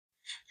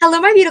Hello,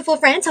 my beautiful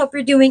friends. Hope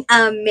you're doing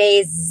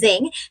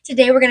amazing.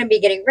 Today, we're going to be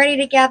getting ready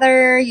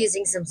together,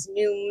 using some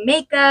new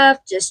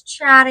makeup, just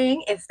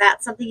chatting, if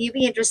that's something you'd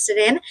be interested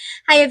in.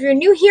 Hi, if you're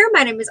new here,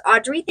 my name is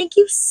Audrey. Thank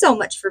you so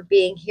much for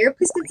being here.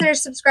 Please consider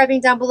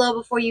subscribing down below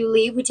before you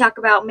leave. We talk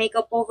about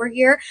makeup over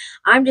here.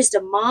 I'm just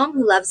a mom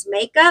who loves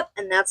makeup,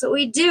 and that's what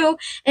we do.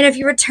 And if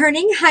you're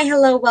returning, hi,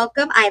 hello,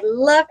 welcome. I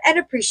love and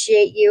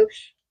appreciate you.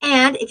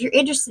 And if you're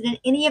interested in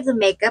any of the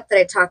makeup that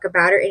I talk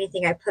about or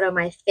anything I put on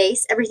my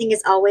face, everything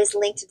is always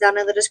linked down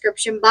in the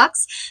description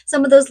box.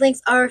 Some of those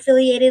links are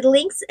affiliated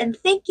links, and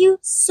thank you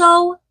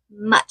so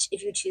much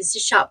if you choose to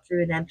shop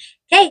through them.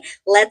 Okay,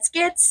 let's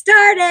get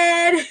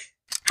started.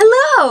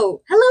 Hello,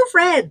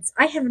 friends.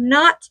 I have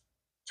not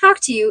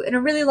talked to you in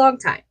a really long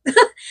time.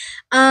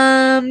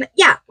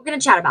 Yeah, we're gonna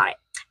chat about it.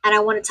 And I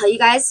want to tell you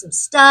guys some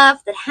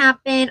stuff that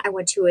happened. I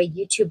went to a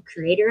YouTube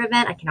creator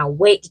event. I cannot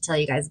wait to tell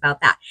you guys about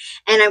that.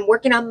 And I'm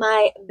working on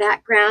my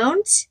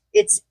background.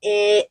 It's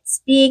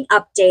being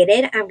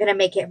updated. I'm going to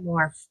make it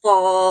more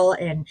fall.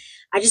 And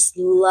I just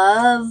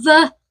love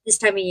this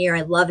time of year.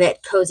 I love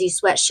it. Cozy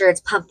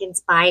sweatshirts, pumpkin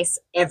spice,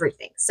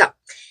 everything. So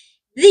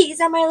these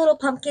are my little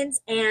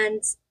pumpkins.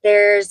 And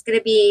there's going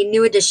to be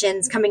new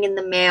additions coming in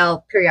the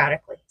mail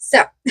periodically.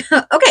 So,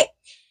 okay.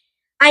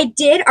 I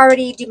did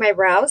already do my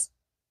brows.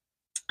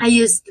 I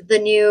used the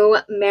new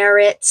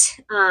Merit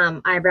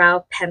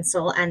eyebrow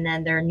pencil, and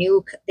then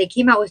they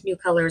came out with new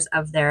colors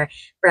of their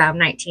brown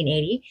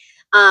 1980.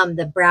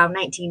 The brown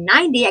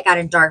 1990, I got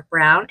in dark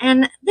brown,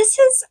 and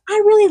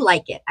I really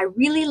like it. I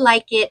really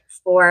like it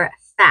for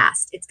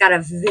fast. It's got a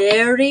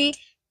very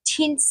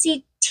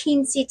teensy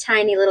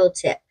tiny little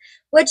tip,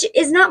 which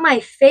is not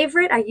my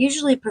favorite. I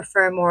usually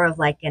prefer more of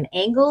like an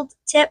angled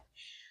tip.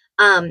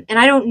 And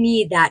I don't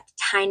need that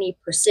tiny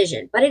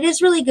precision, but it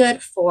is really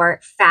good for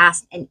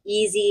fast and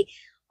easy.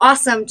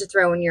 Awesome to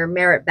throw in your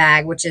Merit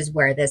bag, which is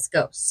where this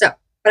goes. So,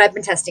 but I've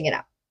been testing it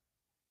out.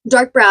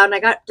 Dark brown,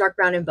 I got dark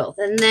brown in both.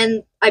 And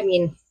then,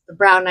 the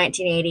brown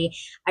 1980,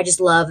 I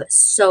just love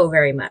so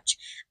very much.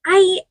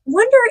 I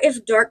wonder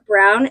if dark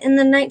brown in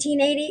the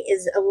 1980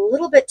 is a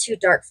little bit too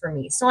dark for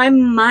me. So I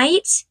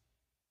might,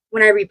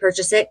 when I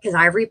repurchase it, because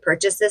I've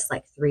repurchased this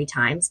like 3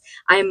 times,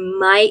 I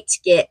might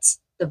get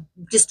the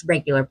just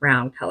regular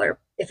brown color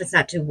if it's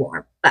not too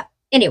warm. But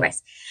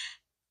anyways,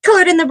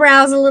 colored in the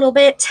brows a little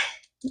bit.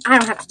 I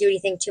don't have to do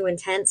anything too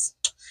intense.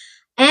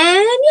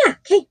 And yeah,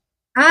 okay.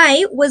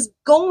 I was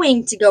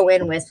going to go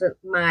in with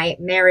my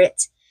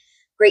Merit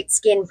Great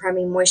Skin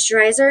Priming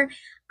Moisturizer,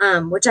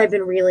 which I've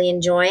been really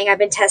enjoying. I've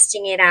been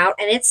testing it out,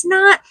 and it's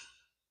not...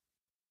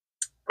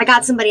 I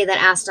got somebody that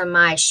asked on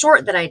my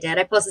short that I did.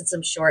 I posted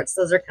some shorts.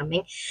 Those are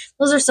coming.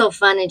 Those are so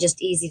fun and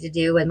just easy to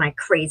do with my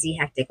crazy,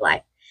 hectic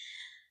life.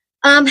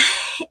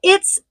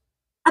 It's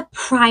a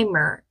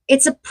primer.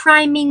 It's a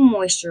priming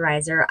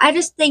moisturizer. I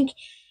just think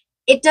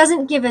it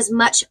doesn't give as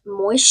much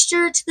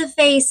moisture to the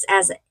face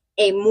as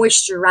a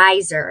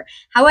moisturizer.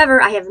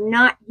 However, I have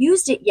not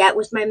used it yet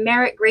with my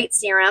Merit Great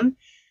Serum.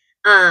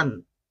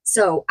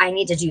 So I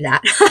need to do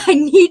that. I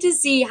need to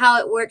see how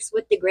it works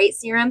with the Great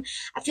Serum.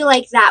 I feel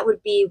like that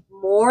would be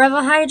more of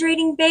a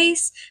hydrating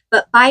base,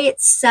 but by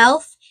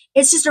itself,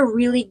 it's just a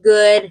really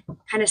good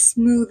kind of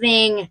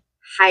smoothing,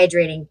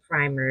 hydrating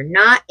primer.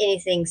 Not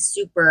anything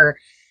super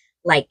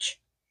like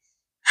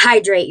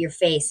hydrate your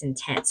face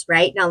intense,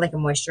 right? Not like a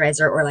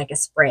moisturizer or like a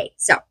spray.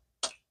 So,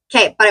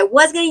 okay, but I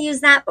was going to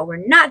use that, but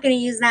we're not going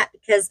to use that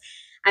because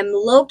I'm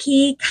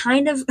low-key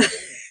kind of,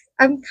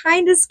 I'm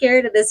kind of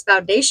scared of this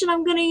foundation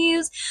I'm going to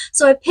use.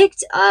 So I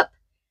picked up,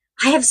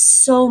 I have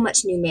so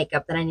much new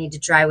makeup that I need to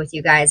try with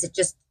you guys. It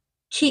just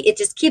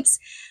keeps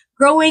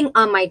growing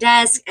on my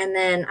desk, and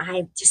then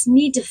I just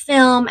need to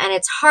film, and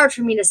it's hard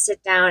for me to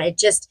sit down. It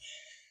just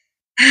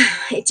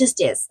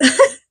is.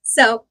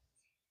 So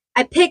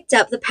I picked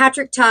up the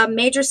Patrick Ta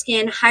Major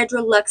Skin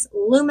Hydrolux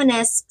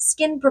Luminous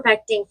Skin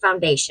Perfecting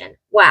Foundation.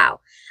 Wow.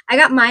 I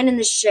got mine in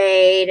the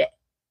shade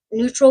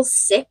Neutral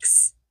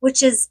 6,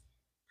 which is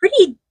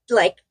pretty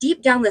like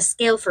deep down the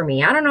scale for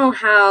me. I don't know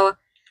how,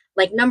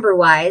 like number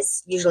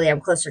wise, usually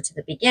I'm closer to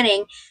the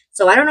beginning.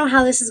 So I don't know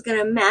how this is going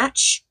to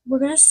match. We're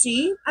going to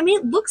see. I mean,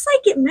 it looks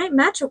like it might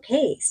match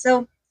okay.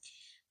 So,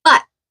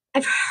 but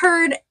I've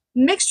heard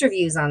mixed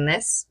reviews on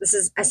this.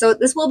 So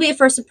this will be a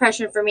first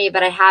impression for me,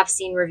 but I have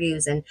seen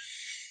reviews, and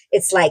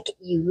it's like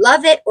you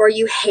love it or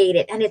you hate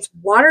it, and it's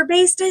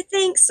water-based, I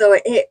think. So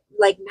it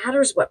like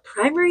matters what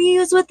primer you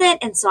use with it,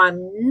 and so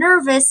I'm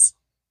nervous.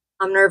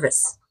 I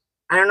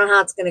don't know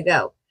how it's going to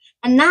go.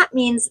 And that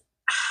means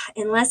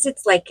unless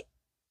it's like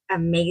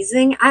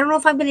amazing, I don't know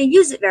if I'm going to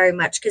use it very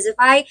much, because if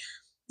I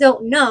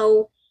don't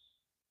know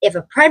if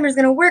a primer is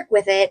going to work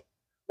with it,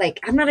 like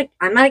I'm not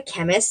a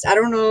chemist. I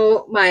don't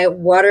know my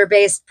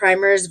water-based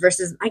primers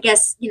versus, I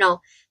guess,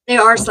 they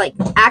are like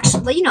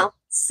actually,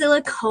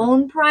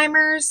 silicone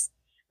primers.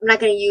 I'm not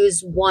going to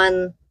use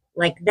one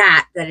like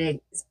that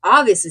is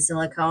obviously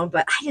silicone,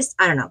 but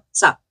I don't know.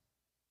 So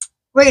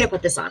we're going to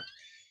put this on.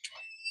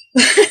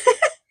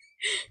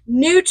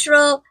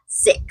 Neutral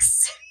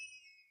 6.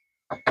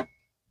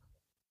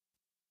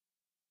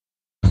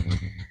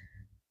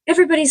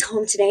 everybody's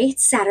home today.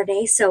 It's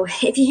Saturday, so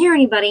if you hear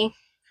anybody,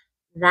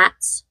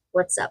 that's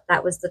what's up.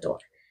 That was the door.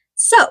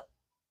 So,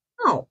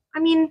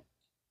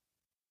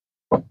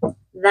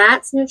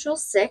 that's neutral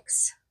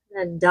 6.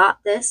 I'm gonna dot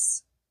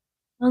this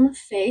on the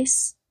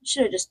face. I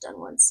should have just done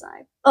one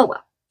side. Oh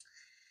well.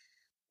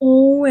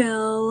 Oh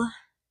well.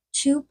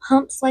 2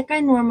 pumps like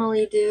I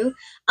normally do.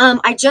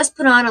 I just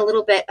put on a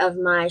little bit of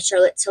my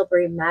Charlotte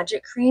Tilbury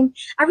Magic Cream.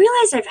 I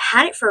realized I've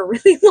had it for a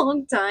really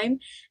long time,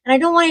 and I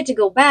don't want it to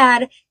go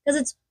bad because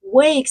it's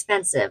way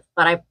expensive,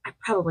 but I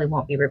probably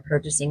won't be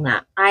repurchasing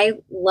that. I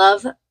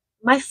love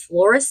my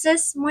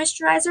Florasis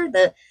moisturizer,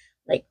 the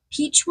like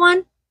peach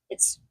one.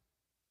 It's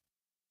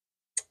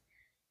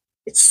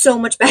so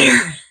much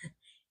better.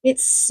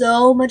 It's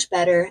so much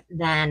better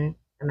than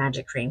the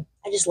Magic Cream.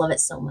 I just love it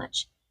so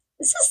much.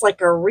 This is like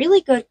a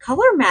really good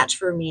color match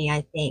for me,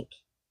 I think.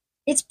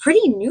 It's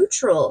pretty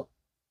neutral.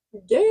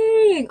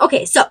 Dang.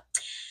 Okay, so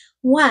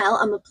while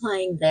I'm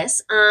applying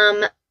this,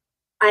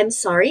 I'm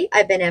sorry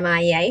I've been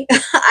MIA.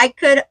 I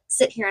could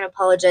sit here and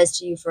apologize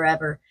to you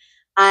forever.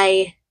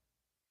 I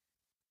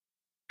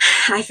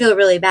feel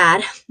really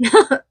bad.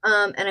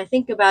 And I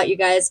think about you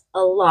guys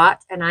a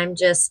lot, and I'm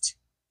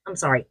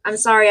sorry. I'm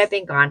sorry I've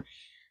been gone.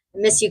 I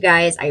miss you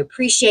guys. I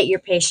appreciate your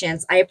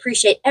patience. I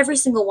appreciate every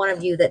single one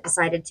of you that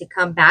decided to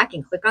come back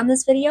and click on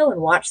this video and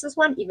watch this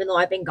one, even though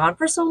I've been gone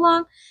for so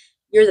long.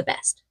 You're the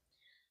best.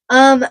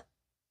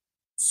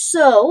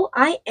 So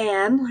I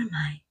am, what am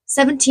I?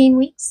 17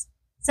 weeks?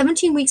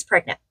 17 weeks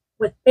pregnant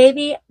with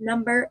baby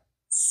number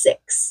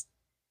 6.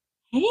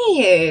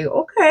 Hey,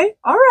 okay,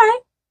 all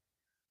right.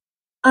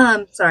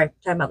 Sorry,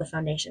 talking about the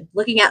foundation.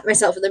 Looking at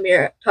myself in the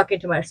mirror, talking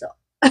to myself.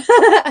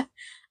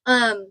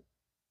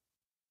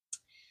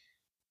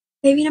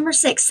 Baby number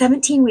 6,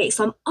 17 weeks.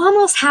 So I'm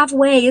almost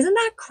halfway. Isn't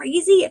that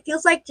crazy? It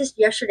feels like just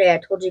yesterday I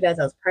told you guys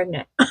I was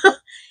pregnant.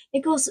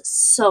 It goes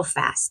so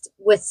fast.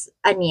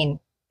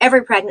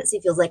 Every pregnancy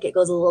feels like it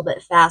goes a little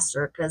bit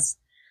faster because,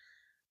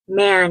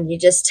 man,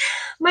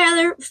 my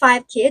other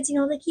 5 kids,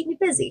 they keep me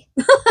busy.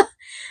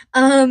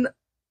 And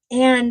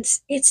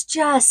it's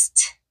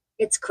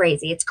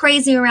crazy. It's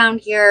crazy around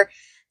here.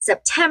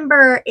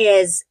 September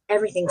is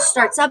everything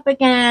starts up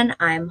again.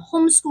 I'm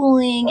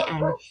homeschooling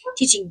and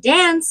teaching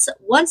dance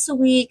once a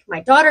week. My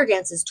daughter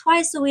dances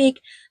twice a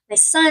week. My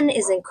son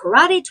is in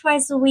karate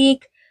twice a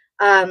week.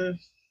 And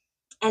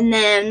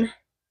then,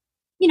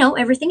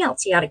 everything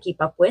else you got to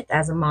keep up with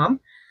as a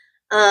mom.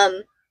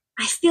 I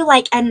feel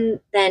like, and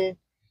then,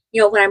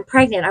 when I'm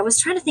pregnant, I was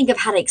trying to think of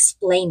how to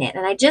explain it.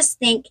 And I just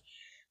think,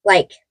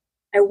 like,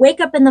 I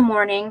wake up in the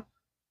morning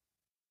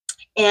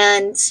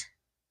and,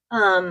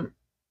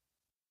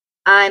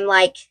 I'm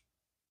like,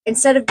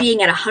 instead of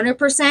being at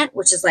 100%,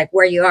 which is like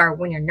where you are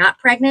when you're not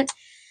pregnant,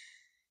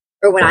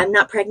 or when I'm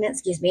not pregnant,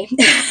 excuse me.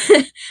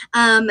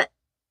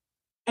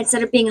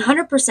 Instead of being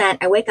 100%,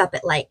 I wake up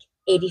at like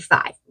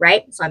 85,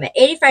 right? So I'm at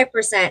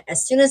 85%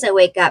 as soon as I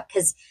wake up,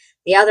 because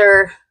the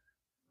other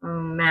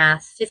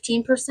math,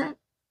 15%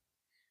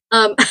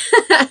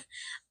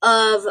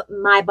 of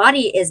my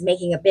body is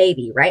making a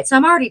baby, right? So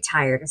I'm already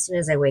tired as soon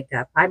as I wake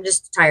up. I'm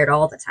just tired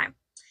all the time.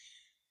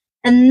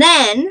 And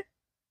then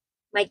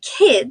my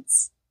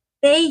kids,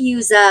 they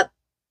use up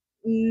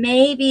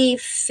maybe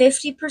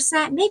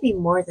 50%, maybe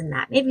more than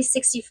that, maybe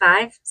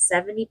 65,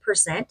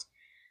 70%.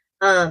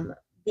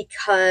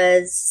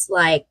 Because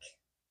like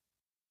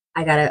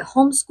I gotta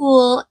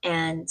homeschool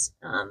and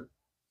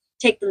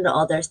take them to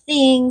all their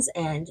things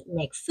and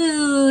make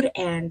food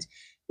and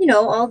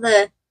all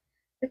the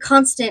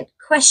constant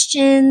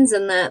questions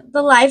and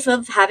the life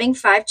of having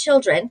 5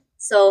 children.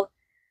 So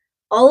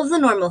all of the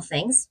normal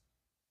things.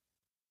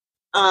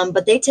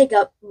 But they take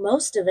up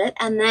most of it.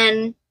 And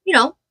then,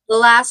 the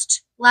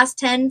last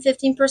 10,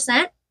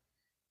 15%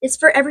 is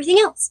for everything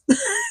else.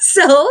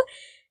 So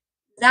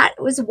that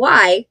was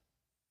why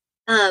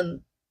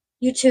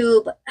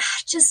YouTube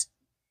just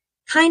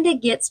kind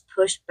of gets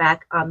pushed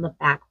back on the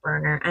back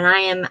burner. And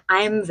I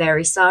am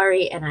very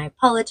sorry, and I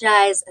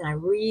apologize, and I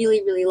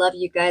really, really love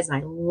you guys, and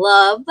I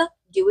love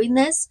doing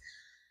this.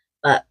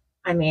 But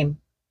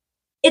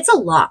it's a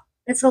lot.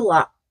 It's a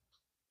lot.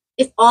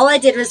 If all I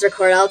did was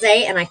record all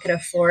day and I could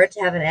afford to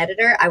have an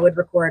editor, I would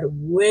record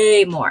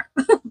way more.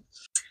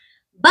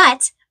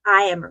 But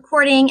I am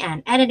recording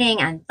and editing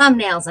and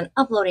thumbnails and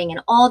uploading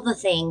and all the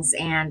things,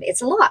 and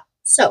it's a lot.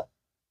 So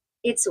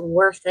it's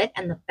worth it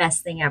and the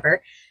best thing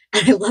ever.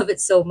 And I love it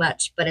so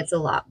much, but it's a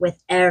lot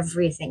with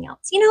everything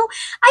else.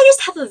 I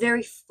just have a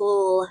very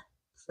full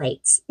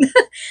plate.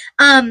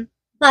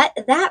 But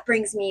that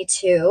brings me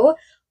to,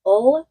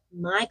 oh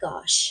my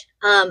gosh.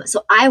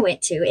 So I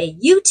went to a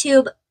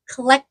YouTube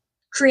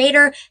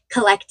creator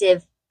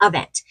collective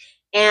event,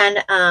 and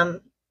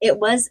it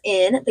was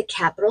in the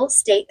capital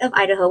state of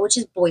Idaho, which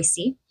is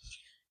Boise,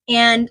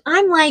 and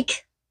I'm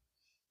like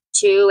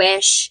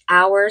 2-ish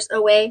hours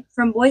away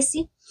from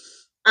Boise,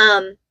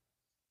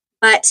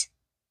 but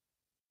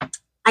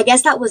I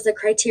guess that was the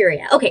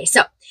criteria. Okay,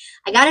 so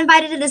I got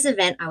invited to this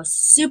event. I was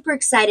super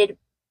excited,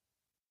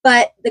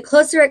 but the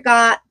closer it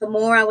got, the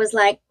more I was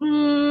like,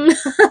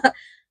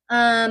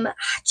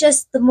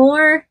 just the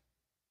more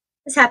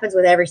this happens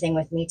with everything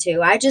with me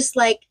too. I just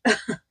like,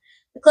 the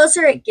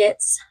closer it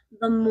gets,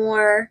 the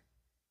more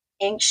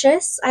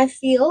anxious I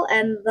feel,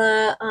 and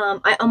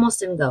I almost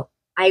didn't go.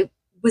 I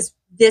was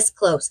this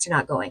close to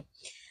not going.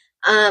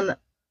 And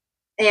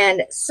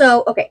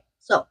so, okay,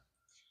 so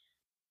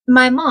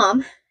my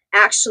mom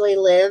actually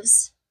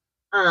lives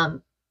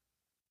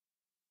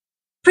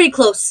pretty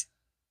close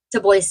to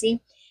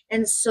Boise.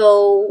 And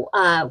so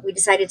we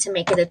decided to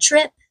make it a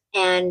trip.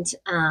 And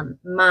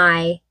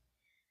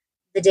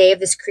the day of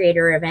this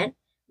creator event,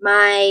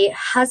 my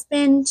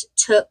husband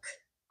took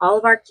all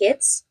of our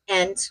kids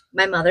and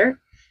my mother.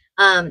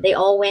 They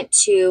all went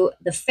to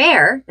the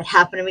fair that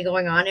happened to be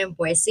going on in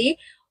Boise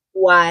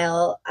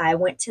while I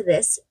went to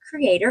this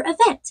creator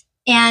event.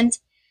 And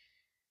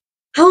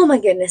oh my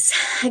goodness,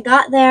 I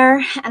got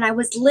there and I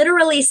was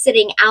literally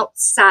sitting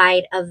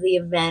outside of the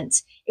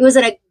event. It was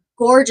at a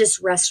gorgeous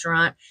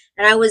restaurant,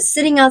 and I was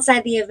sitting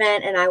outside the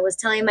event and I was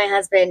telling my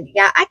husband,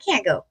 yeah, I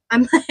can't go.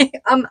 I'm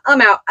like, I'm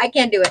out. I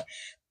can't do it.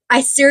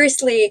 I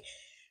seriously,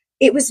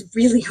 it was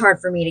really hard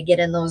for me to get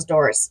in those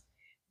doors.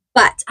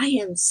 But I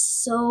am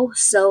so,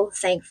 so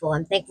thankful.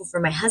 I'm thankful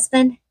for my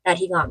husband that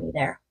he got me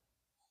there.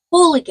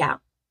 Holy cow.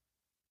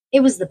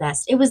 It was the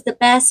best. It was the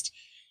best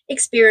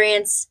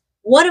experience.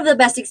 One of the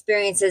best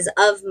experiences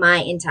of my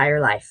entire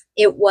life.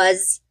 It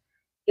was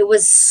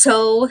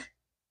so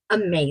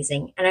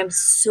amazing. And I'm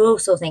so,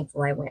 so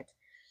thankful I went.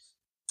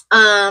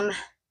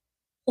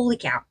 Holy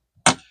cow.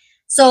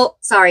 So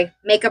sorry,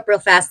 makeup real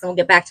fast, and we'll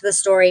get back to the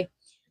story.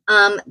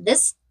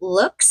 This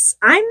looks,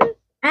 I'm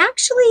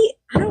actually,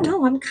 I don't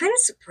know, I'm kind of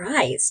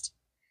surprised.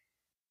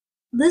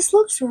 This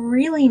looks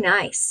really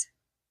nice.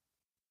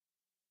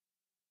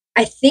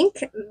 I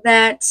think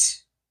that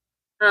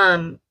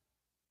I'm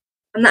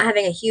not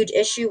having a huge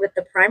issue with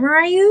the primer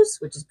I use,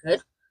 which is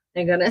good.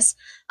 Thank goodness.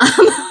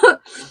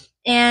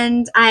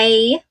 And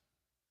I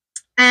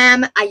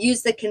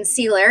use the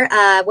concealer,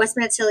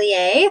 Westman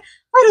Atelier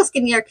Vital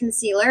Skincare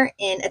Concealer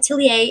in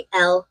Atelier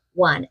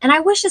L1. And I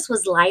wish this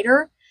was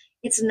lighter.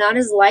 It's not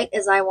as light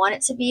as I want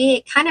it to be.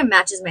 It kind of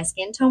matches my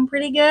skin tone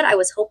pretty good. I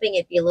was hoping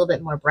it'd be a little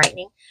bit more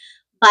brightening.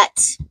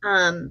 But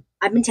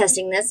I've been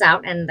testing this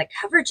out, and the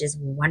coverage is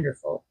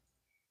wonderful.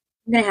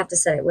 I'm going to have to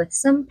set it with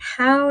some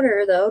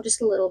powder, though.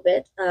 Just a little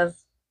bit of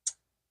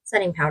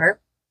setting powder.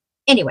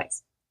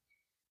 Anyways.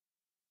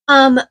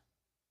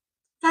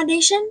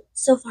 Foundation,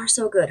 so far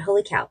so good.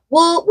 Holy cow.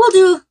 We'll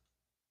do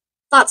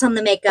thoughts on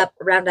the makeup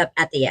roundup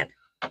at the end.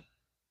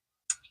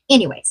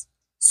 Anyways,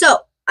 so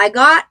I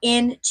got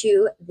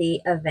into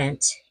the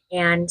event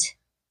and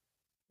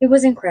it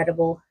was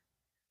incredible.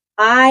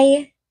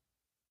 I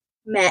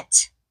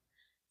met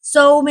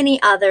so many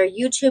other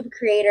YouTube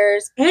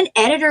creators and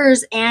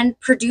editors and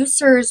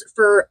producers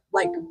for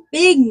like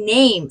big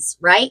names,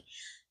 right?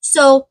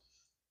 So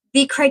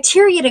the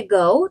criteria to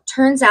go,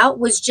 turns out,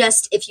 was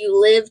just if you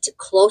lived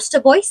close to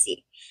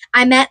Boise.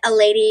 I met a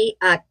lady,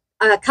 a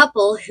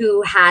couple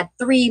who had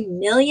 3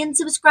 million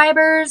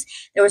subscribers.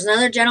 There was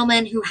another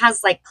gentleman who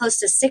has like close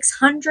to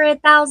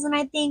 600,000,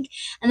 I think.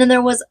 And then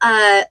there was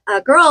a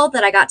girl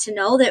that I got to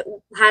know that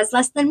has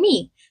less than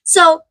me.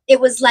 So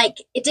it was like,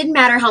 it didn't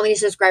matter how many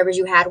subscribers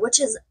you had,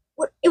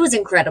 it was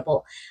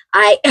incredible.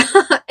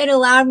 It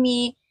allowed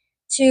me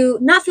to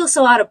not feel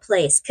so out of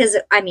place. Cause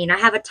I mean, I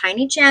have a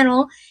tiny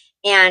channel,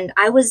 and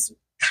I was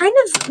kind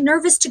of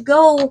nervous to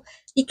go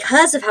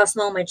because of how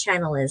small my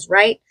channel is,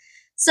 right?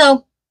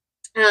 So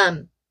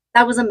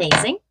that was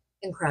amazing.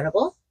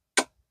 Incredible.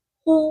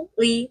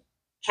 Holy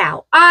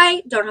cow.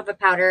 I don't have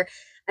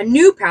a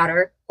new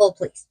powder. Hold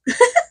please.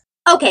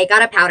 Okay,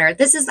 got a powder.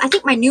 This is, I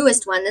think, my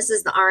newest one. This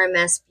is the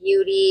RMS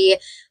Beauty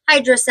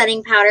Hydra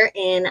Setting Powder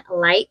in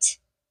Light.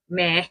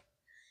 Meh.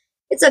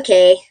 It's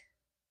okay.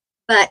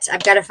 But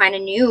I've got to find a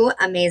new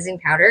amazing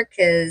powder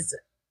because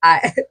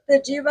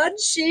the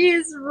Givenchy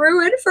is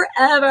ruined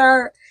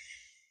forever.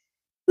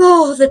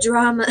 Oh, the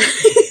drama.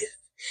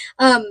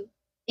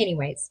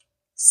 Anyways,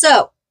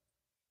 so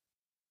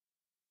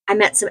I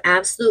met some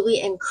absolutely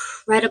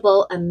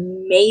incredible,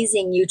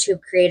 amazing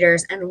YouTube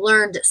creators and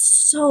learned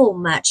so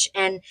much.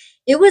 And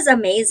it was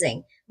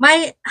amazing.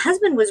 My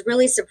husband was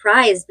really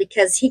surprised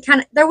because it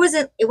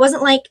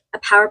wasn't like a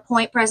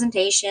PowerPoint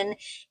presentation.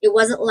 It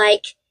wasn't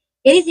like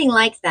anything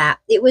like that.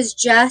 It was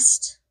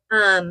just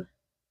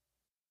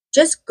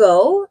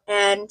go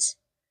and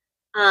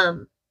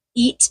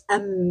eat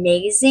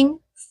amazing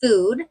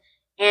food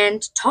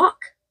and talk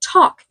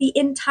the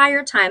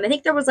entire time. I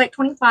think there was like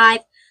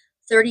 25,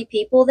 30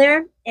 people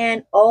there,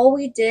 and all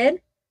we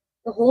did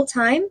the whole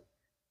time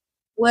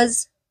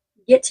was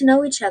get to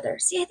know each other.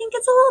 See, I think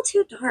it's a little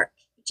too dark.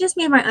 It just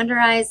made my under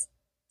eyes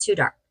too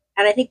dark.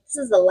 And I think this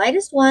is the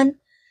lightest one.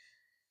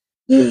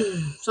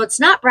 So it's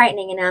not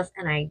brightening enough,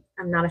 and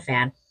I'm not a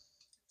fan.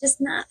 Just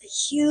not a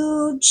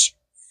huge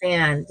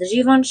fan. The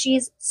Givenchy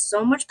is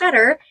so much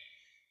better.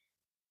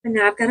 But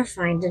now I've got to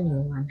find a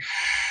new one.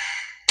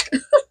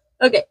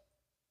 Okay.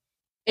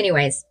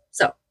 Anyways,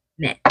 so,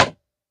 meh.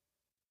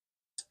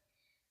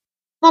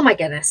 Oh my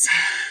goodness.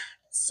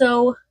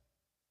 So,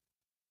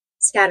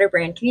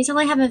 scatterbrained. Can you tell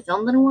I haven't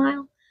filmed in a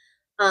while?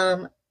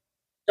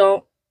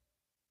 Don't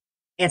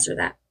answer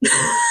that.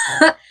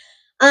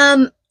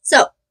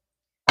 So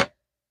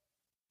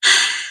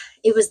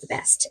it was the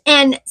best.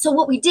 And so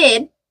what we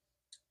did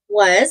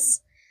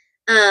was,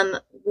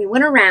 we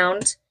went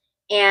around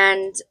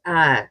and,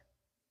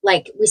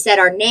 like we said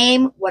our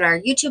name, what our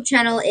YouTube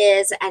channel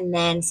is, and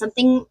then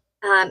something,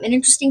 an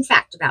interesting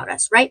fact about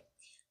us, right?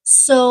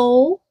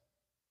 So,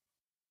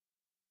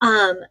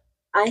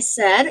 I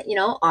said, you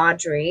know,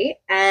 Audrey,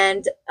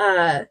 and,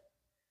 I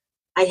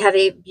have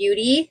a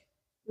beauty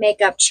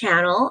makeup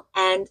channel,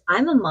 and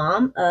I'm a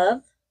mom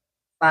of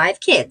 5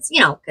 kids,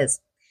 you know,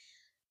 because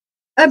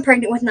I'm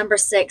pregnant with number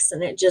 6,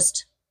 and it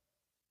just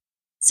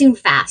seemed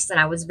fast, and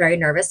I was very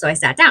nervous, so I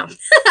sat down.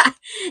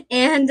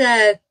 And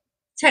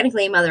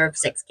technically a mother of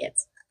 6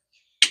 kids.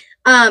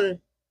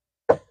 But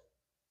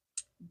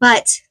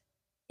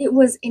it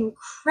was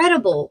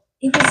incredible.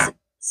 It was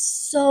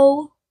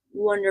so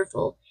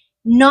wonderful.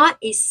 Not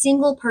a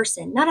single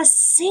person, not a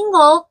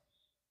single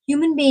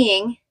human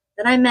being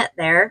that I met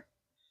there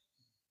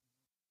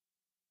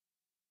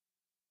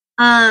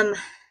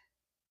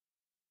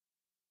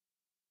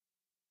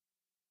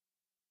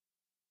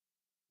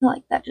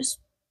like that just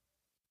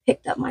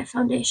picked up my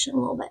foundation a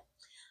little bit.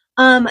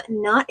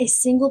 Not a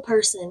single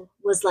person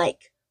was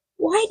like,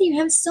 why do you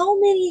have so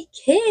many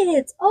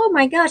kids? Oh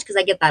my gosh, because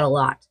I get that a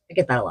lot. I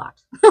get that a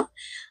lot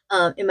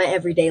in my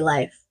everyday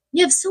life.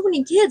 You have so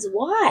many kids.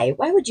 Why?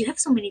 Why would you have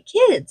so many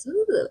kids?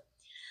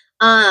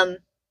 Ooh.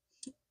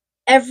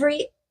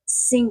 Every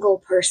single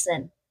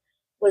person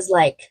was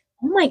like,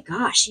 oh my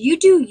gosh, you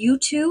do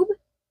YouTube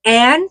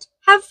and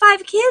have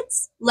 5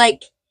 kids?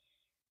 Like,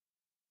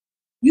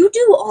 you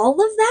do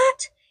all of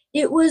that?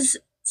 It was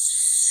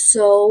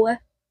so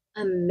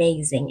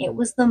amazing. It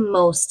was the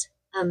most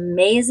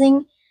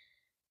amazing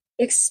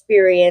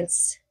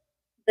experience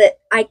that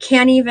I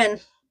can't even,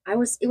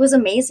 it was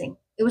amazing.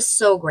 It was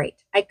so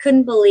great. I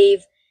couldn't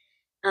believe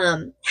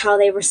how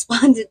they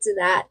responded to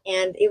that.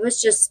 And it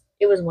was just,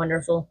 it was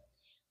wonderful.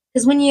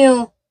 Because when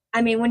you're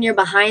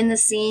behind the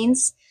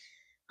scenes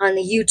on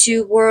the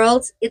YouTube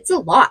world, it's a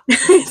lot.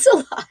 It's a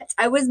lot.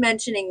 I was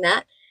mentioning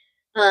that.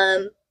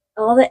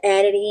 All the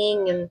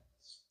editing and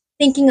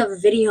thinking of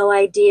video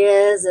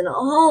ideas and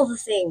all the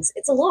things.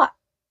 It's a lot.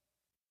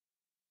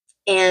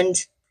 And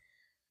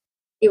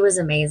it was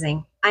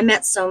amazing. I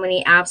met so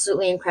many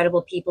absolutely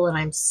incredible people, and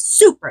I'm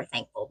super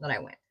thankful that I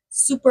went.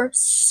 Super,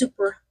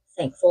 super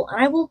thankful.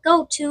 And I will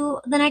go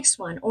to the next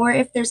one, or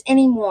if there's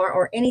any more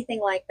or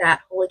anything like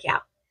that, holy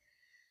cow.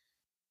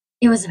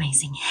 It was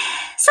amazing.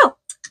 So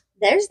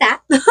there's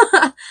that.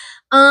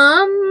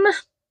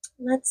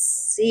 Let's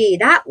see.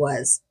 That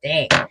was,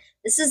 dang.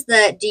 This is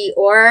the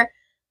Dior,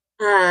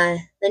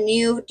 the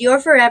new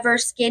Dior Forever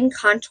Skin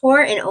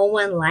Contour in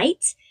 01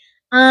 Light.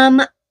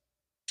 I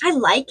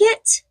like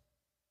it.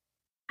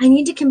 I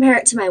need to compare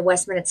it to my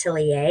Westman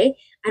Atelier.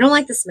 I don't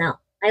like the smell.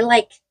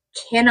 I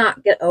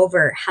cannot get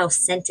over how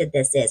scented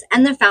this is.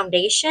 And the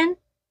foundation,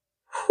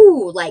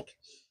 whoo, and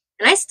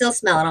I still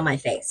smell it on my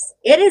face.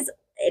 It is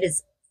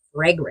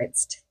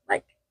fragranced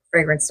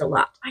a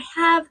lot. I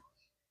have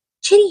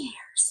kitty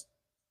hairs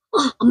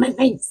on my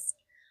face.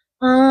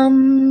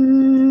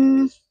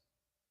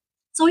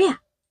 So yeah,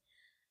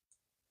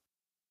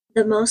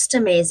 the most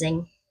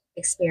amazing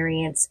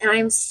experience, and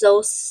I'm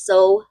so,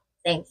 so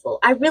thankful.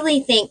 I really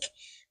think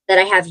that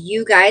I have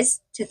you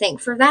guys to thank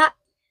for that.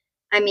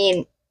 I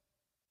mean,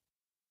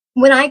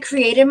 when I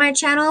created my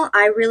channel,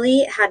 I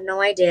really had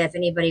no idea if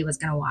anybody was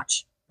going to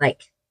watch.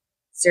 Like,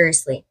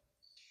 seriously.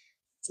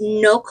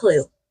 No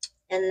clue.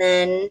 And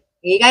then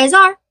here you guys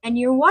are, and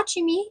you're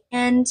watching me,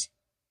 and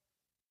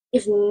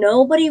if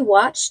nobody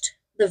watched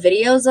the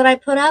videos that I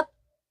put up,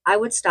 I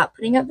would stop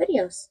putting up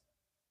videos.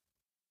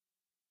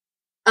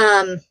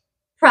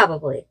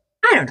 Probably.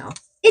 I don't know.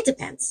 It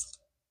depends.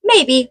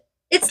 Maybe.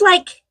 It's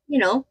like,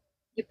 you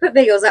put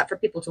videos up for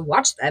people to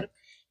watch them.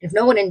 If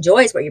no one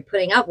enjoys what you're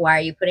putting up, why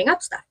are you putting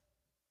up stuff?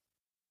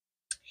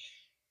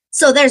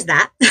 So there's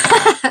that.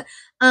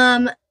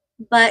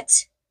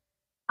 But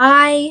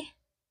I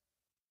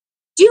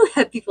do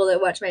have people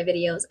that watch my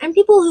videos, and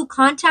people who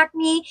contact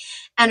me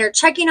and are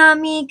checking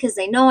on me because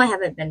they know I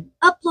haven't been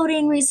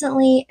uploading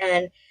recently,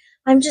 and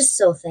I'm just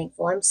so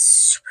thankful. I'm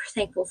super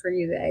thankful for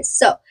you guys.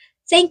 So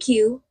thank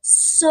you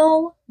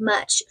so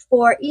much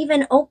for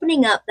even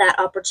opening up that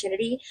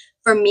opportunity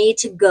for me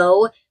to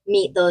go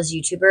meet those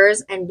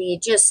YouTubers and be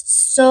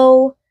just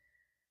so,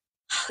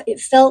 it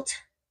felt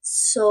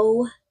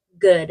so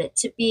good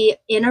to be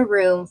in a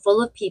room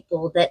full of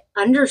people that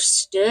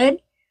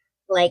understood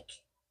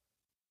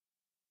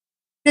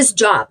this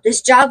job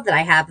that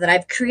I have, that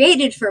I've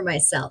created for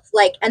myself.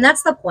 And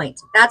that's the point.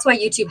 That's why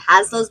YouTube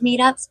has those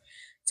meetups.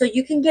 So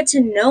you can get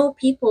to know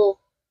people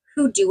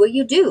who do what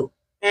you do.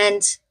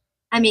 And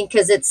I mean,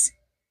 because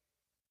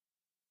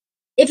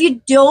if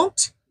you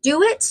don't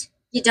do it,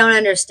 you don't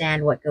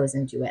understand what goes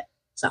into it.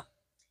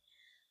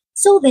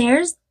 So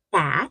there's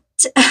that.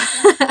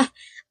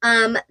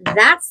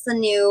 That's the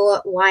new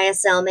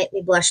YSL Make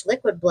Me Blush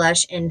Liquid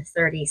Blush in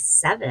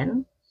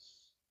 37.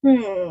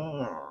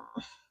 Do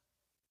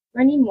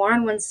I need more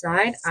on one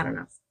side? I don't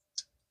know.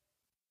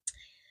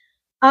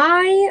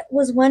 I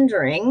was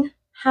wondering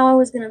how I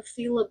was going to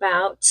feel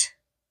about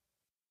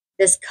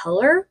this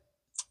color.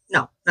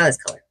 No, not this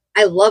color.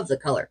 I love the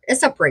color.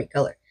 It's a pretty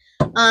color.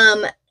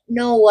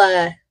 No,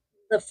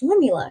 the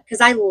formula,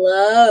 because I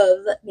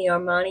love the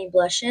Armani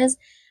blushes,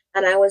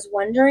 and I was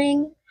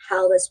wondering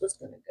how this was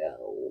going to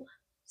go.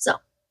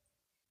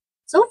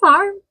 So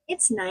far,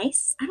 it's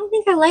nice. I don't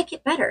think I like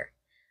it better.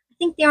 I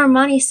think the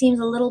Armani seems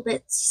a little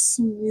bit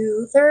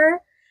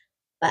smoother,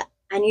 but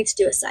I need to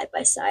do a side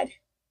by side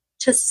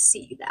to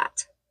see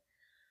that.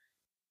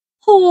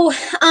 Oh,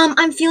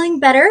 I'm feeling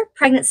better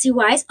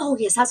pregnancy-wise. Oh,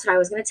 yes, that's what I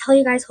was going to tell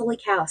you guys. Holy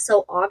cow.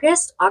 So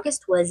August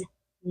was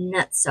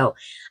nuts. So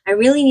I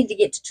really need to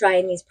get to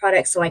trying these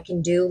products so I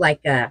can do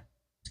like a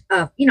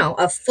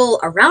full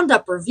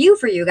roundup review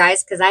for you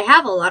guys, because I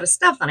have a lot of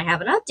stuff that I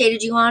haven't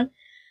updated you on.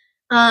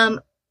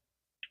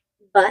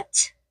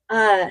 But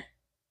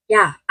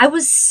yeah, I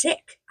was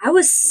sick. I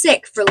was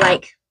sick for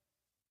like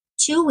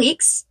 2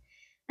 weeks.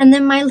 And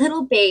then my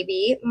little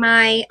baby,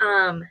 my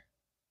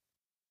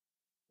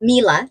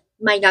Mila,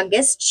 my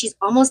youngest, she's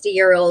almost a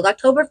year old.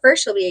 October 1st,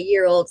 she'll be a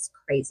year old. It's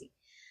crazy.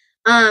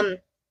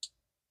 But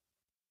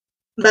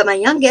my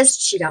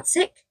youngest, she got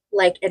sick,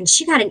 and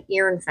she got an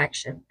ear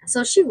infection.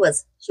 So she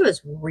was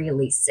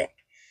really sick.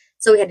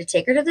 So we had to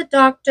take her to the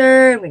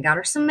doctor, and we got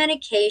her some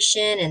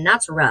medication, and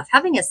that's rough.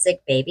 Having a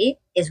sick baby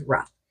is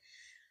rough.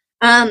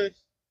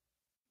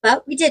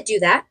 But we did do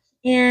that,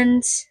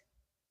 and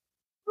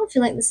I don't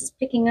feel like this is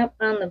picking up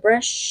on the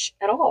brush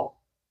at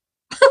all.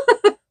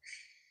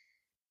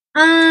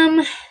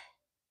 I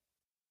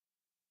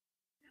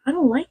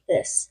don't like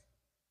this.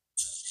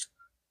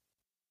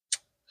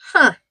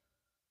 Huh.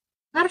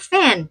 Not a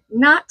fan.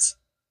 Not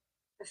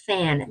a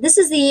fan. This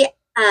is the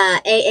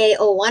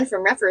AA01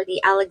 from Refer, the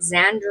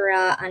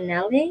Alexandra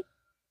Anelli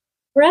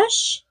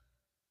brush.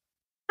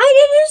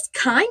 It is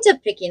kind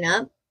of picking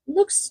up.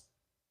 Looks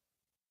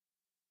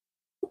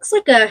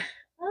like a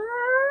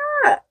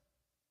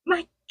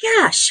my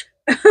gosh.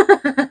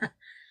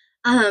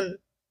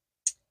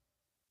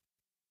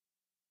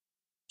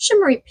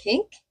 Shimmery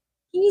pink.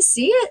 Can you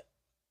see it?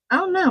 I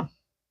don't know.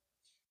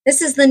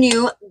 This is the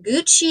new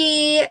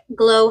Gucci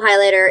Glow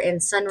Highlighter in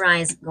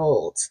Sunrise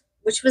Gold,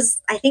 which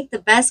was, I think, the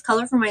best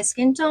color for my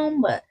skin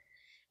tone,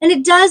 and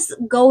it does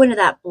go into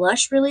that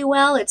blush really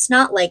well. It's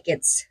not like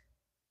it's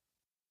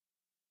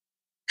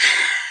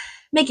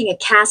making a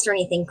cast or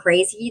anything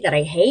crazy that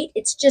I hate.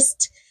 It's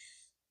just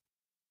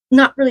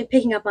not really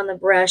picking up on the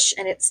brush,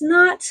 and it's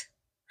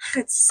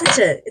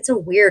a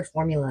weird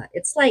formula.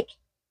 It's like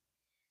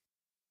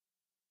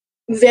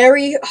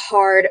very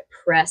hard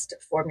pressed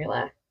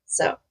formula.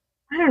 So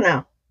I don't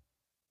know.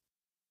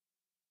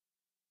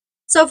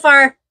 So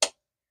far,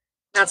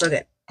 not so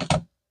good.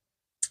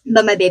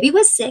 But my baby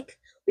was sick.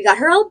 We got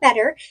her all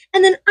better,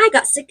 and then I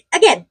got sick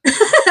again.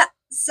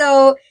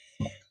 So,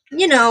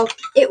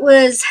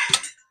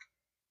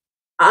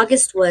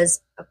 August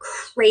was a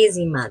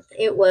crazy month.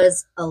 It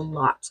was a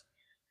lot.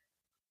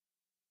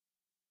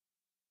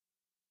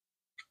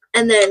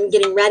 And then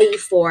getting ready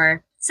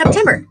for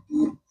September.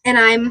 And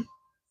I'm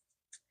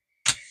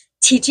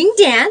teaching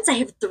dance. I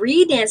have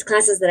 3 dance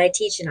classes that I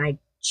teach, and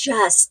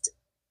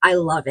I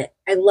love it.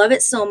 I love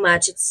it so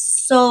much.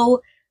 It's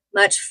so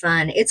much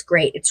fun. It's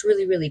great. It's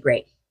really, really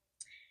great.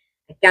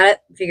 I gotta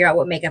figure out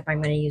what makeup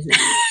I'm going to use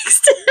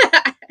next.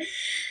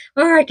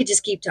 Or I could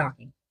just keep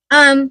talking.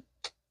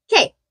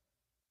 Okay.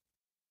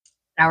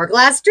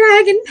 Hourglass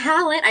Dragon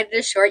palette. I did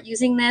a short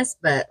using this,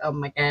 but oh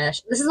my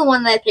gosh. This is the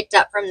one that I picked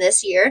up from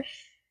this year.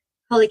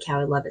 Holy cow,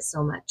 I love it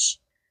so much.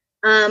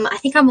 I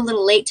think I'm a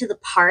little late to the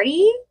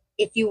party.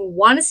 If you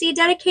want to see a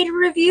dedicated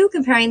review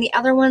comparing the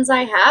other ones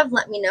I have,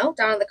 let me know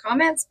down in the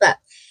comments. But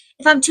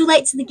if I'm too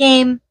late to the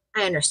game,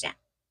 I understand.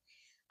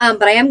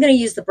 But I am going to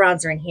use the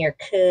bronzer in here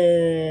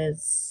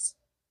because,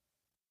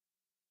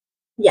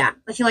 yeah,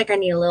 I feel like I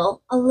need a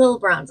little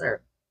bronzer.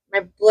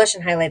 My blush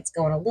and highlight's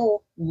going a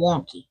little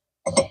wonky.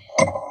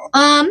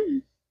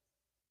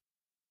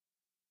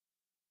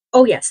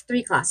 Oh yes,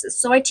 3 classes.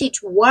 So I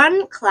teach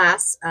one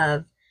class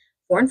of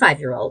 4 and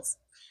 5-year-olds,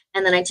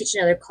 and then I teach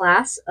another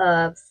class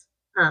of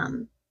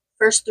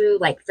 1st through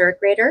 3rd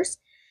graders,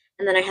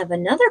 and then I have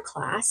another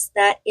class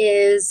that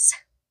is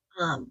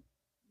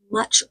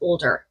much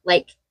older.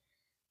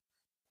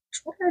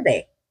 What are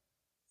they?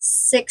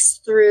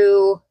 6th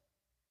through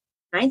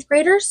 9th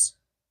graders.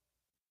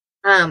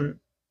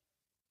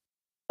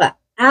 But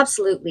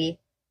absolutely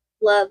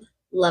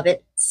love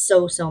it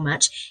so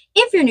much.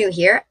 If you're new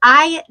here,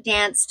 I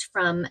danced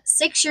from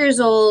 6 years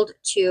old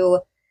to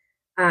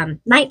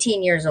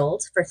 19 years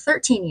old for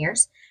 13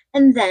 years.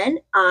 And then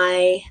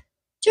I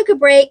took a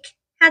break,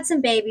 had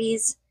some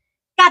babies,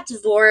 got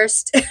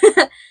divorced.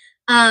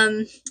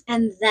 And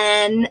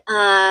then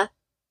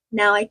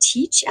now I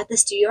teach at the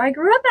studio I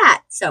grew up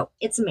at. So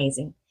it's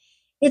amazing.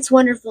 It's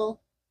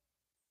wonderful.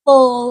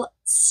 Full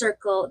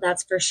circle,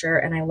 that's for sure.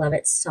 And I love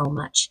it so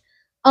much.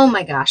 Oh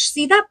my gosh.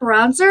 See that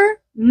bronzer?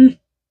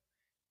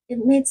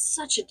 It made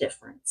such a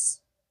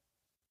difference.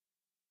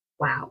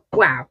 Wow.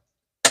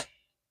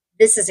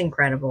 This is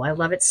incredible. I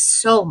love it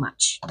so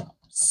much.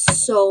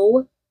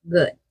 So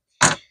good.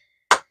 I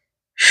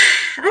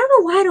don't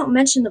know why I don't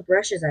mention the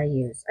brushes I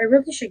use. I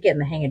really should get in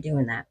the hang of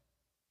doing that.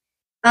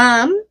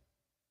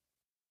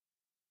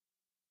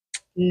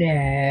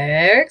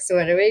 Next,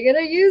 what are we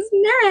gonna use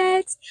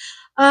next?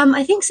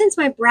 I think since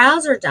my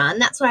brows are done,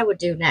 that's what I would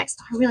do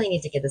next. I really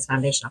need to get this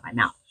foundation off my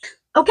mouth.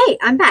 Okay,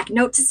 I'm back.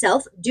 Note to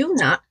self, do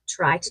not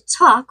try to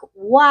talk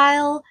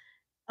while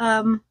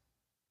eyeshadow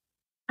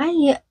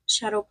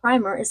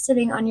primer is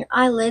sitting on your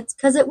eyelids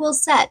because it will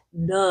set.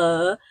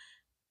 Duh.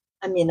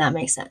 I mean, that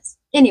makes sense.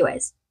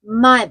 Anyways,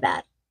 my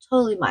bad.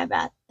 Totally my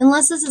bad.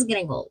 Unless this is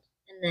getting old,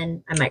 and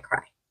then I might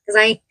cry because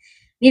I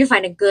need to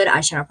find a good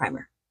eyeshadow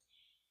primer.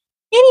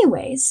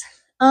 Anyways,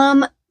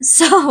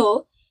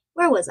 so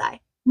where was I?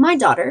 My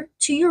daughter,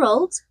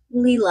 2-year-old,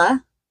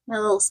 Leela, my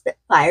little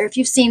Spitfire. If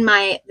you've seen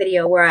my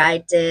video where I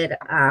did,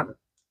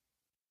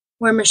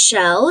 where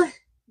Michelle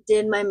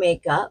did my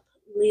makeup,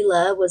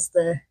 Leela was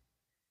the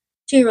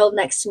 2-year-old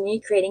next to me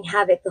creating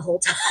havoc the whole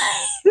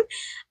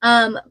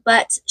time.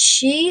 But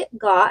she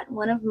got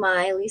one of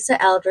my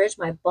Lisa Eldridge,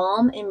 my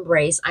Balm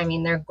Embrace. I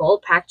mean, they're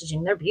gold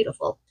packaging. They're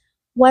beautiful.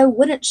 Why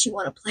wouldn't she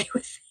want to play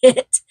with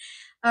it?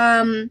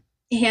 And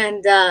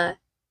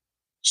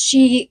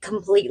she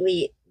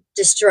completely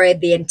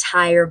destroyed the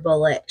entire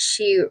bullet.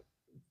 She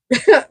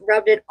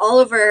rubbed it all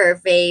over her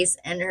face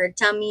and her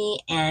tummy,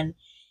 and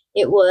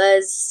it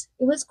was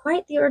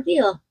quite the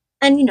ordeal.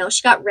 And you know,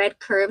 she got red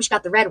curves. She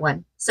got the red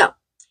one. So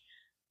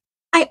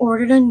I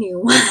ordered a new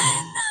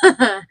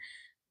one.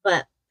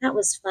 But that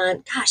was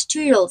fun. Gosh,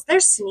 2-year-olds, they're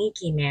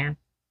sneaky, man.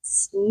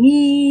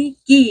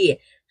 Sneaky.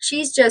 She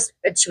was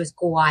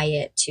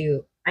quiet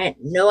too. I had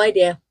no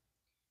idea.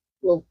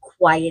 Little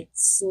quiet,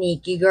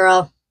 sneaky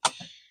girl.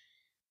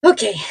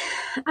 Okay,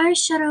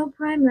 eyeshadow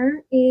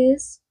primer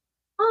is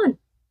on.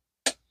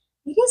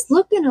 It is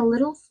looking a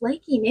little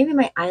flaky. Maybe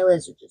my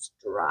eyelids are just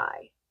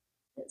dry.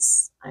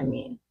 I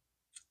mean,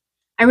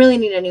 I really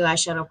need a new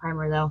eyeshadow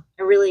primer though.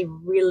 I really,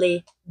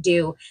 really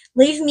do.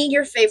 Leave me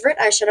your favorite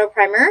eyeshadow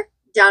primer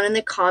down in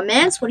the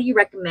comments. What do you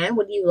recommend?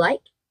 What do you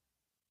like?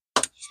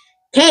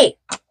 Okay.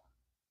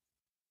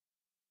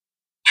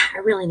 I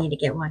really need to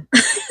get one.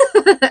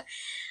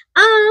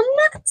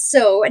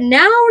 So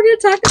now we're going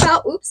to talk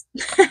about, oops,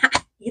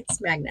 it's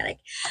magnetic.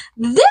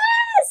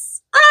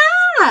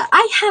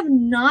 I have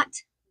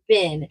not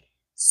been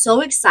so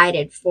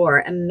excited for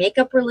a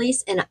makeup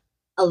release in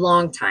a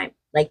long time.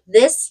 Like,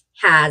 this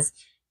has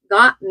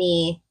got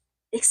me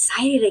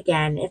excited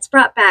again. It's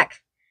brought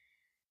back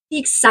the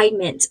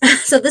excitement.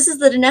 So this is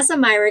the Danessa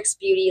Myricks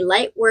Beauty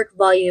Light Work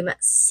Volume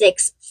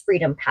 6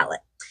 Freedom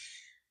Palette.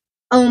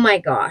 Oh my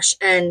gosh.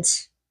 And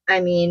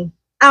I mean,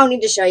 I don't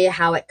need to show you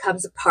how it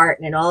comes apart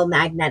and it all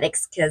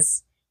magnetics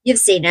because you've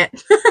seen it.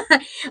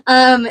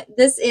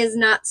 This is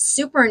not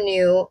super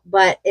new,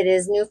 but it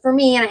is new for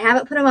me, and I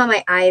haven't put them on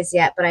my eyes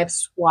yet, but I've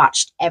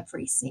swatched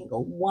every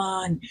single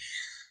one.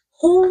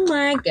 Oh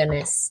my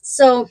goodness.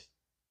 So,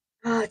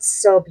 oh,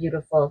 it's so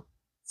beautiful.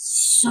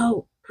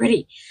 So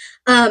pretty.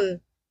 I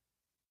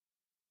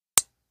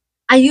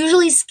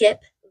usually skip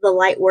the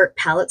light work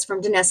palettes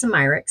from Danessa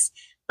Myricks,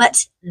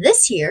 but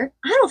this year,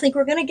 I don't think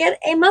we're going to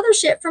get a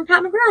mothership from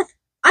Pat McGrath.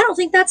 I don't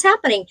think that's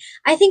happening.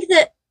 I think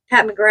that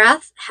Pat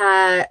McGrath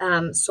had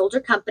sold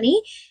her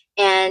company,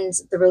 and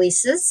the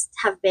releases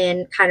have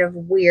been kind of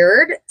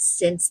weird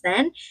since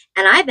then.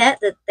 And I bet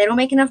that they don't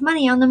make enough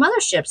money on the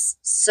motherships.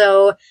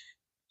 So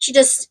she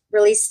just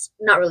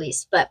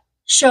but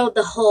showed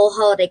the whole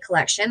holiday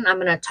collection. I'm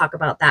going to talk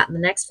about that in the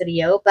next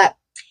video. But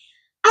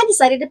I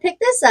decided to pick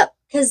this up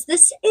because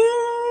this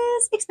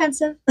is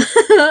expensive.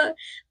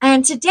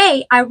 And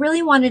today I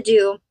really want to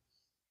do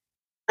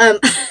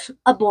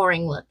a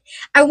boring look.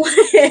 I want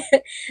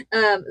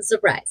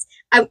surprise.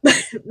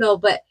 No,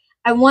 but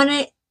I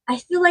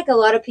feel like a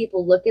lot of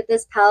people look at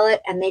this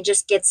palette and they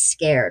just get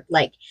scared.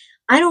 Like,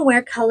 I don't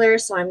wear color,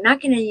 so I'm not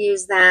going to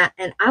use that.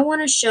 And I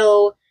want to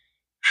show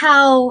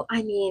how,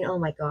 I mean, oh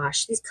my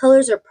gosh, these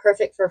colors are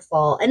perfect for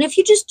fall. And if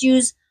you just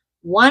use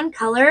one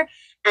color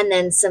and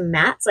then some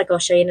mattes, like I'll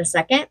show you in a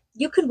second,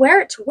 you could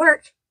wear it to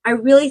work. I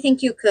really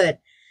think you could.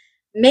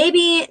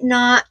 Maybe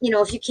not, you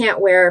know, if you can't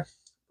wear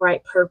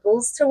bright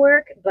purples to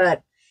work,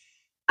 but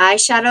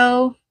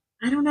eyeshadow,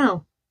 I don't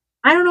know.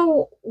 I don't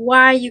know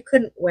why you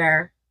couldn't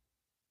wear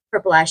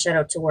purple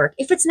eyeshadow to work.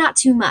 If it's not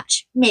too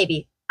much,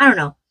 maybe. I don't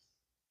know.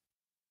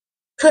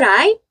 Could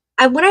I?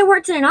 When I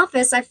worked in an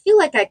office, I feel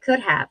like I could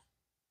have,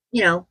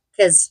 you know,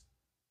 because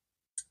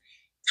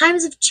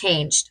times have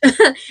changed.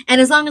 And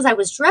as long as I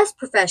was dressed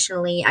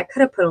professionally, I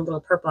could have put a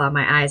little purple on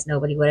my eyes.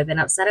 Nobody would have been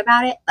upset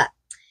about it. But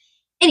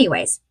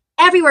anyways,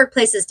 every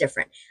workplace is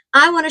different.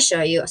 I want to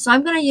show you. So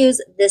I'm going to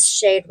use this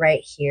shade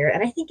right here.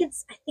 And I think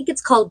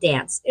it's called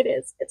Dance. It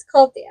is. It's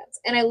called Dance.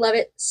 And I love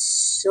it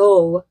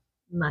so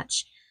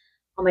much.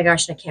 Oh my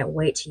gosh, I can't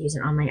wait to use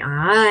it on my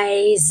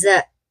eyes.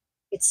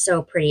 It's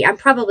so pretty. I'm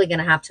probably going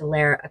to have to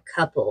layer a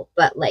couple,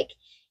 but like,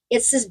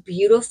 it's this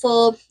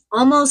beautiful,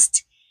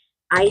 almost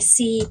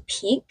icy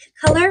pink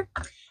color.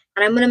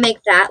 And I'm going to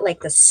make that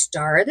like the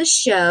star of the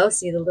show.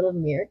 See, the little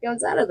mirror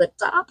goes out of the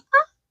top.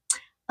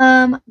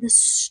 the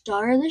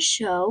star of the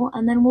show,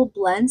 and then we'll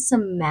blend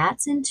some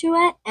mattes into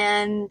it,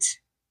 and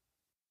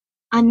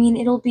I mean,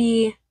 it'll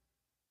be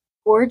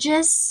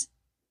gorgeous,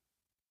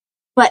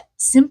 but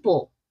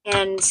simple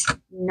and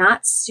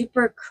not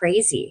super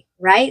crazy,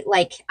 right?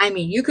 Like, I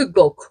mean, you could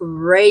go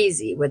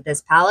crazy with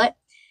this palette.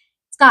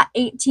 It's got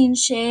 18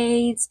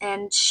 shades,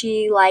 and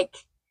she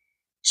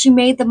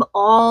made them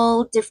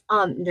all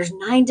different. There's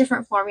 9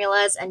 different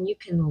formulas, and you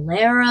can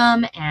layer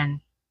them, and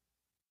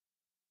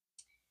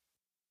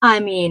I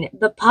mean,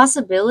 the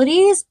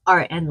possibilities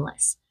are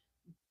endless.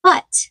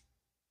 But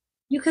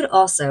you could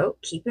also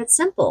keep it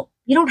simple.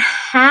 You don't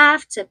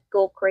have to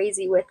go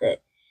crazy with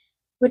it,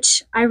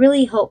 which I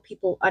really hope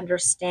people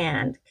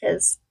understand,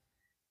 because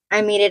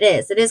I mean, it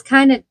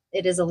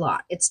is a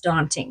lot. It's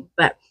daunting,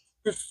 but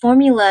the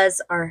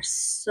formulas are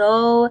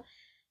so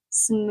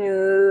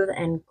smooth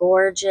and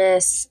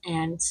gorgeous.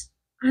 And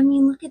I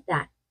mean, look at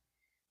that.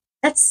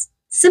 That's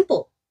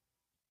simple.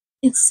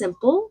 It's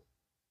simple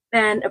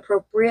and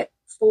appropriate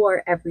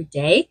for every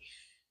day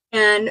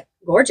and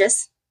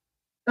gorgeous.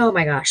 Oh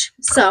my gosh.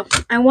 So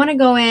I want to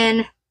go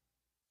in,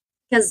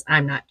 because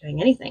I'm not doing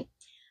anything.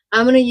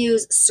 I'm going to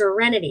use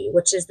Serenity,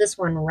 which is this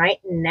one right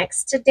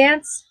next to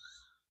Dance.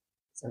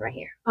 This one right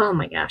here. Oh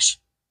my gosh.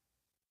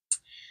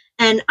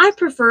 And I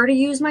prefer to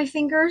use my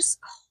fingers.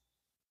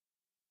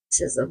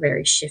 This is a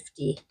very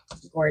shifty,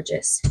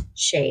 gorgeous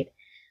shade.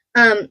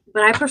 But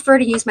I prefer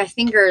to use my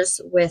fingers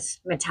with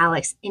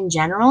metallics in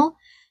general,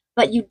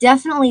 but you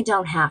definitely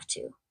don't have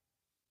to,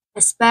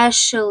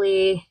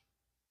 especially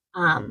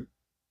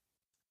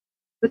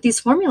with these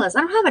formulas.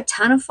 I don't have a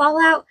ton of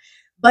fallout,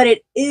 but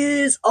it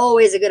is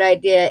always a good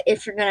idea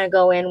if you're going to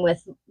go in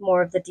with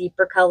more of the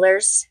deeper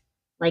colors,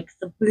 like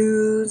the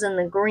blues and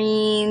the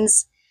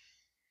greens,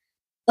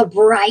 the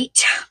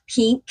bright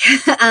pink,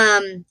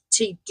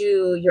 to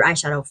do your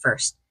eyeshadow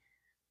first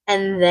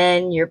and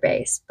then your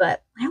base.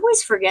 But I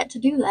always forget to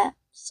do that.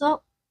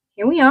 So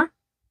here we are.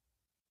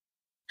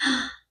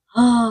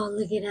 Oh,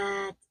 look at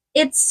that.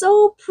 It's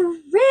so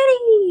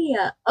pretty.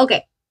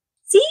 Okay.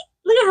 See?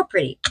 Look at how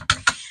pretty.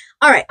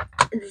 All right.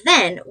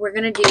 Then we're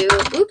going to do,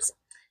 oops,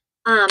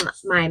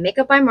 my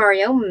Makeup by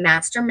Mario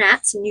Master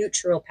Mattes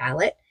Neutral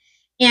Palette.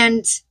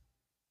 And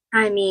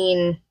I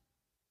mean,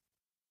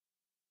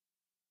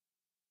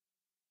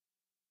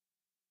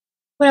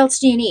 what else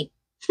do you need?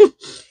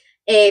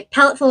 A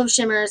palette full of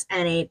shimmers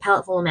and a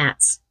palette full of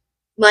mattes.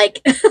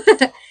 Like,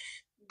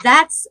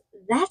 that's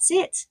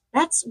it.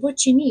 That's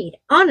what you need,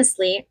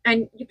 honestly.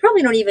 And you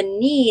probably don't even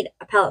need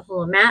a palette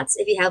full of mattes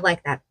if you have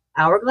like that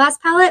Hourglass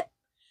palette.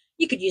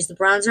 You could use the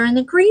bronzer in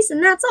the crease,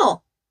 and that's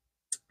all.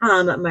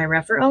 My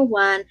Refer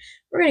 01.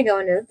 We're going to go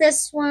into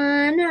this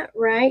one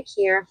right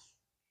here.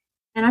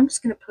 And I'm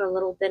just going to put a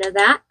little bit of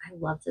that. I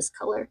love this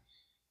color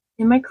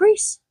in my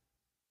crease,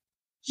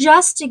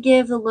 just to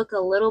give the look a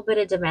little bit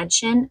of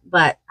dimension.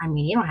 But I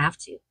mean, you don't have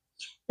to.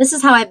 This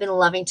is how I've been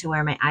loving to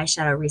wear my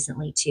eyeshadow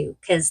recently too,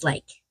 because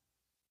like,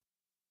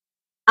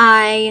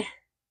 I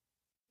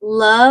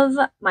love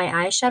my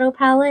eyeshadow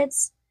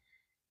palettes,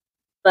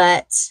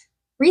 but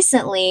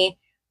recently,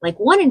 like,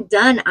 one and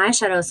done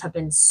eyeshadows have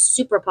been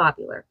super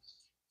popular.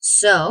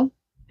 So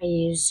I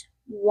use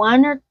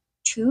 1 or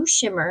 2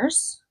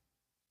 shimmers,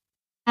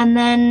 and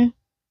then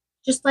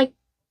just like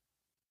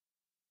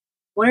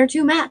 1 or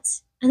 2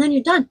 mattes, and then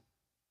you're done.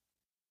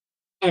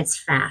 And it's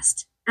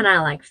fast, and I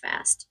like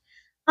fast.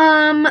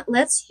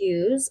 Let's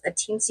use a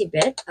teensy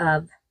bit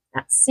of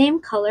that same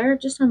color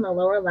just on the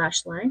lower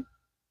lash line.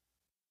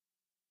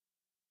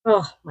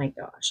 Oh my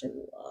gosh, I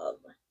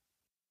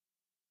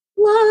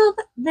love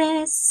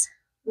this.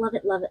 Love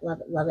it, love it, love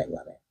it, love it,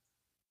 love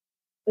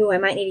it. Ooh, I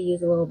might need to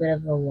use a little bit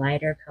of a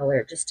lighter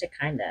color just to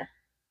kind of,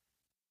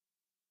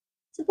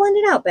 to blend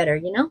it out better,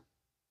 you know?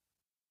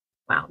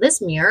 Wow,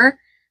 this mirror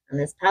and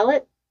this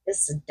palette,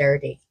 this is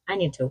dirty. I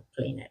need to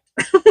clean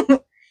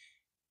it.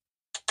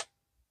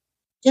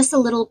 Just a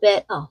little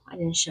bit. Oh, I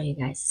didn't show you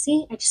guys.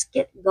 See, I just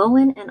get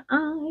going and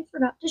I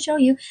forgot to show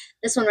you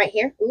this one right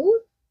here.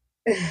 Ooh.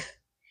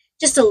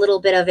 Just a little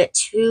bit of it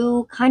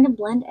to kind of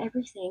blend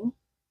everything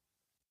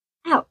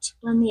out.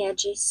 Blend the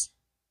edges,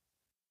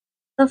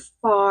 the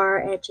far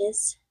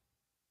edges.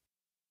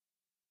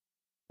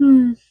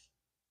 Do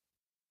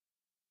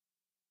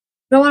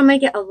I want to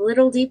make it a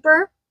little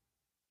deeper?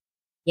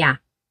 Yeah,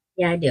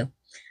 I do.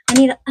 I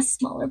need a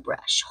smaller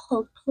brush.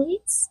 Hold,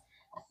 please.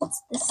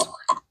 What's this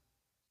one?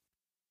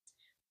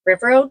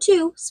 Refer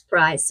 02,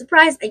 surprise,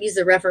 surprise. I use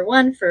the Refer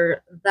 1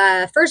 for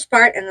the first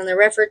part, and then the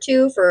Refer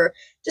 2 for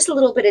just a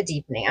little bit of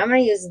deepening. I'm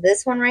going to use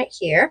this one right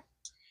here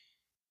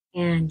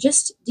and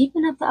just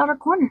deepen up the outer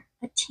corner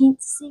a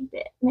teensy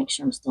bit. Make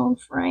sure I'm still in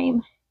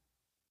frame.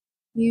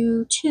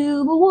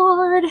 YouTube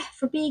award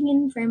for being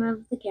in frame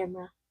of the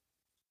camera.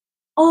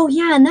 Oh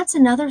yeah, and that's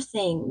another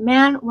thing.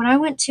 Man, when I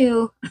went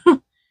to, you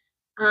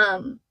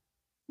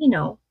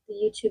know, the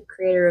YouTube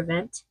creator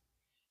event,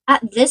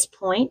 at this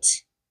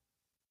point,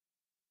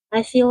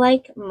 I feel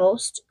like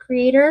most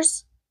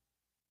creators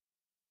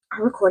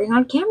are recording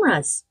on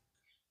cameras.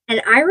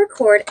 And I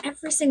record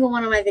every single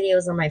one of my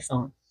videos on my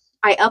phone.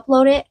 I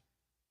upload it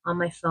on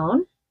my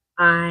phone.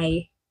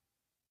 I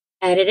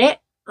edit it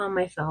on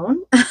my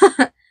phone.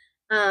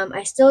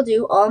 I still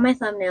do all my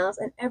thumbnails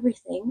and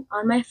everything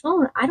on my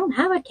phone. I don't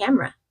have a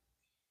camera.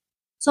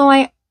 So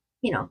I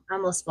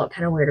almost felt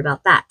kind of weird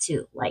about that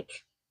too.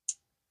 Like,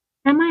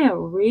 am I a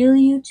real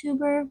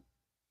YouTuber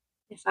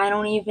if I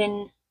don't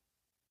even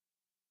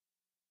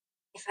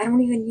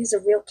use a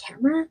real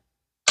camera?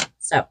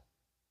 So,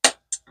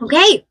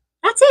 okay,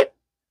 that's it.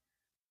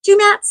 2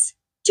 mattes,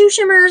 2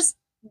 shimmers,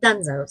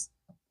 dunzos.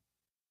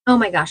 Oh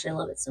my gosh, I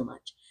love it so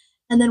much.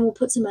 And then we'll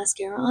put some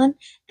mascara on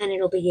and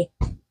it'll be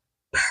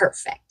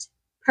perfect.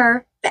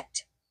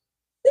 Perfect.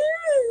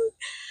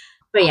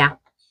 But yeah,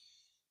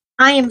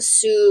 I am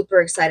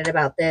super excited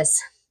about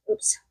this.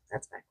 Oops,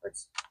 that's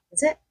backwards.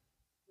 Is it?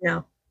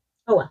 No.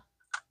 Oh well.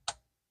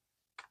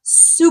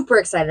 Super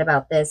excited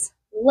about this.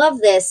 Love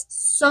this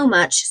so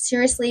much.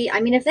 Seriously, I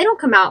mean, if they don't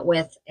come out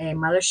with a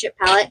mothership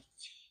palette,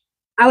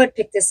 I would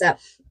pick this up.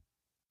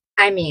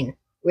 I mean,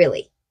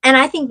 really. And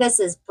I think this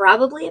is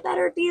probably a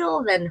better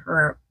deal than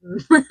her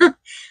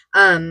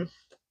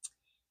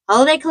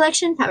holiday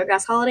collection, Pat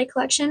McGrath's holiday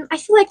collection. I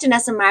feel like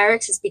Danessa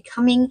Myricks is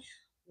becoming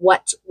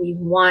what we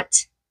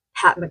want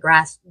Pat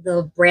McGrath,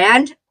 the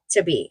brand,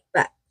 to be.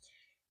 But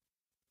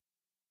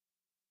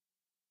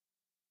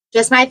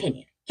just my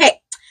opinion.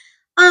 Okay.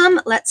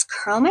 Let's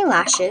curl my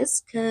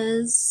lashes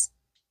because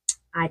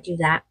I do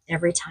that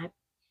every time.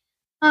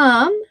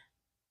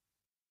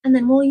 And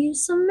then we'll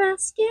use some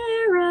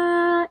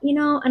mascara,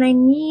 and I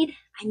need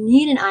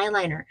an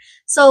eyeliner.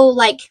 So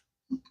like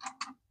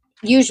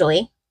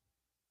usually,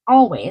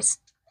 always,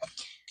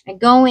 I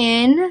go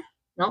in,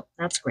 nope,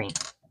 that's green.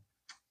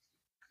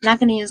 I'm not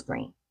gonna use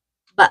green,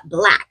 but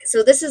black.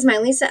 So this is my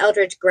Lisa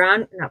Eldridge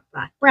brown, not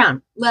black,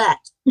 brown, what?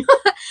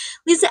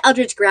 Lisa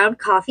Eldridge ground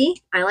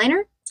coffee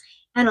eyeliner.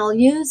 And I'll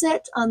use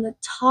it on the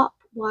top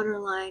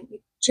waterline.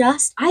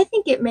 I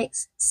think it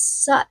makes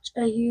such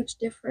a huge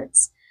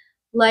difference.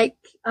 Like,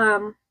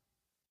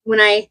 when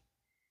I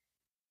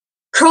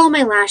curl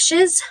my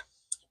lashes,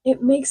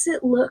 it makes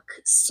it look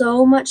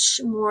so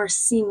much more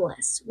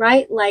seamless,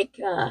 right? Like,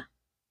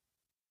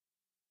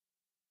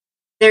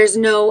 there's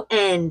no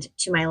end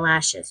to my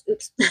lashes.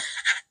 Oops.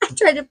 I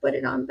tried to put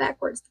it on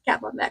backwards, the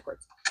cap on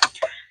backwards.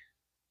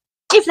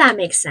 If that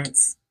makes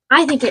sense.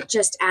 I think it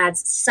just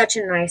adds such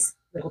a nice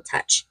little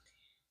touch.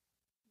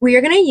 We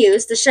are going to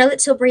use the Charlotte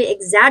Tilbury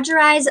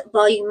Exaggerize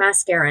Volume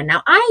Mascara.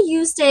 Now, I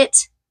used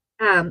it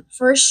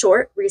for a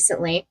short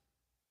recently,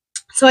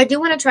 so I do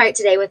want to try it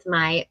today with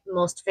my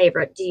most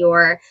favorite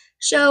Dior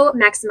Show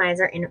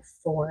Maximizer in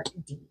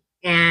 4D.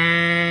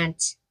 And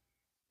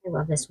I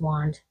love this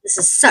wand. This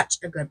is such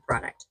a good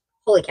product.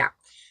 Holy cow.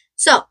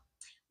 So,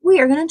 we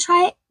are going to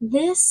try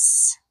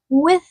this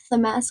with the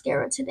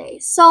mascara today.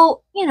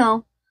 So,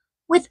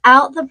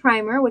 without the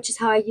primer, which is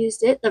how I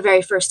used it the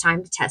very first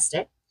time to test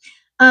it.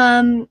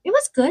 It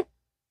was good.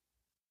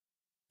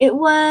 It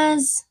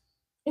was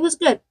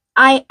good.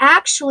 I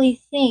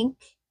actually think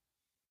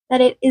that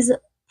it is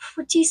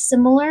pretty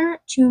similar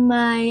to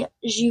my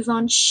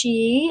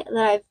Givenchy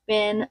that I've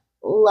been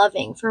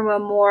loving for a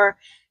more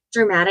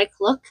dramatic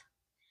look.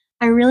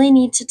 I really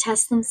need to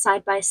test them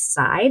side by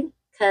side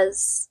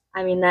because,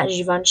 I mean, that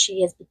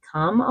Givenchy has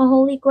become a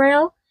holy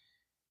grail.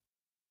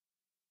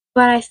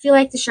 But I feel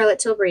like the Charlotte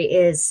Tilbury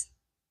is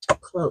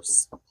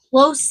close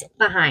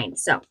behind.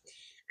 So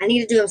I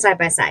need to do them side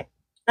by side.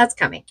 That's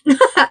coming.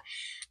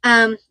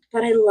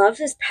 But I love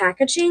this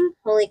packaging.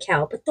 Holy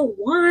cow. But the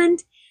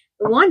wand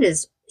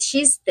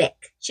she's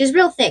thick. She's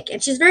real thick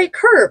and she's very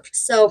curved.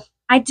 So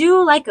I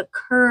do like a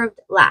curved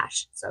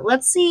lash. So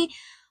let's see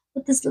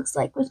what this looks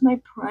like with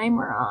my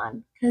primer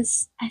on.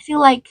 Because I feel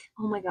like,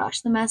 oh my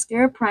gosh, the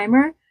mascara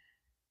primer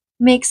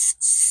makes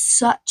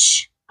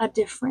such a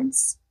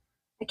difference.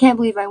 I can't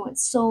believe I went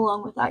so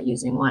long without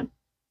using one.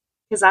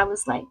 Because I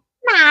was like,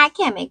 nah, I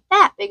can't make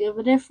that big of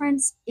a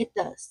difference. It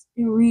does.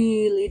 It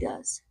really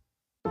does.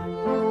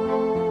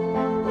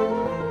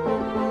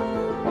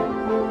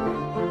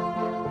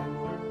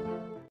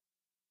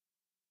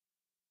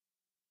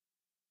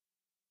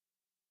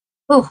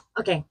 Oh,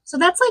 okay. So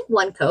that's like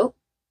one coat.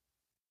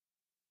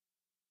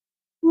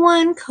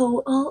 One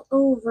coat all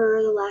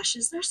over the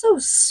lashes. They're so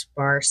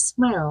sparse.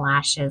 My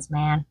lashes,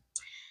 man.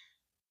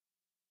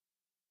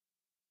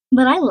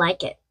 But I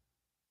like it.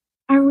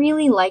 I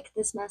really like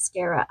this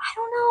mascara. I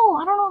don't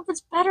know if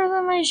it's better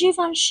than my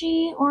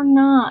Givenchy or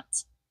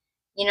not.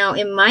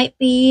 It might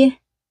be,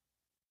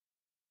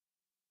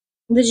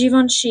 the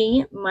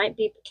Givenchy might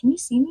be, can you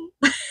see me?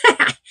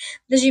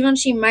 The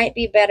Givenchy might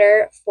be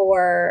better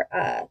for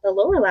the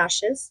lower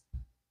lashes.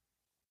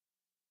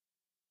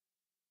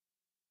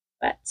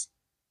 But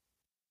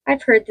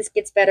I've heard this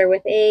gets better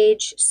with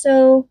age.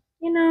 So,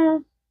 I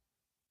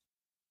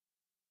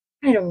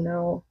don't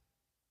know.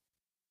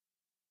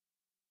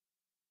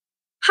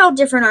 How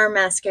different are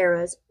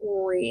mascaras?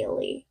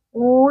 Really,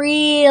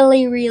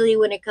 really, really,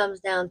 when it comes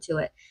down to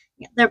it.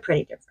 Yeah, they're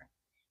pretty different.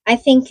 I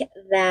think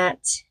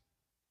that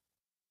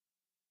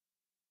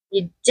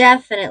you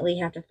definitely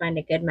have to find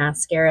a good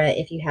mascara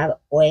if you have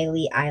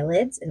oily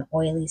eyelids and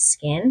oily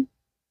skin.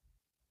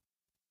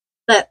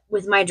 But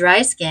with my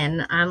dry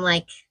skin, I'm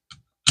like,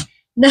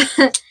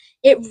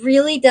 it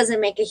really doesn't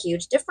make a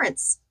huge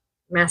difference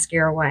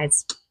mascara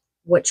wise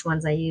which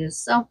ones I use.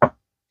 So,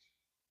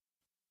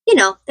 you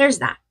know, there's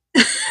that.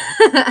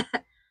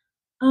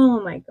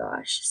 Oh my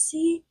gosh.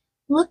 See,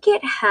 look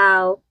at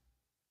how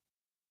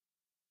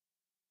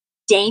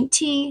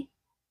dainty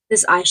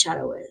this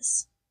eyeshadow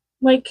is.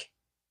 Like,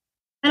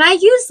 and I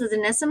use the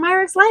Danessa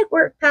Myricks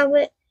Lightwork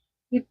palette.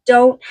 You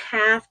don't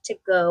have to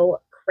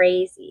go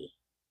crazy,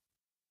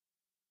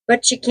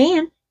 but you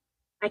can.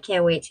 I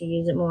can't wait to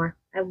use it more.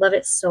 I love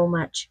it so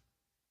much.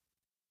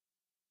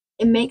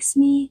 It makes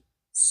me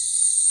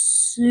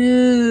super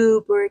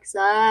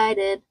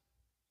excited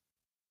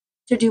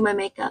to do my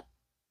makeup,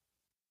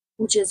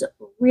 which is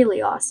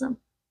really awesome.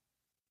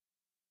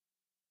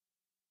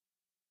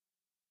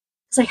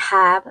 Because I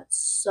have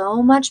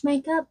so much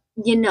makeup.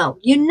 You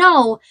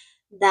know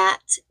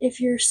that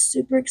if you're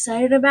super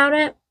excited about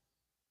it,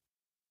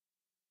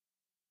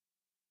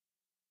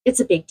 it's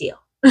a big deal.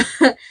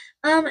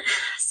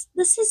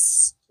 This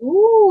is,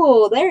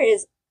 ooh, there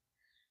is,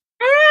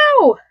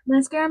 ow,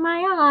 mascara in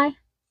my eye.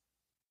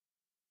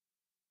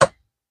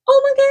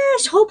 Oh my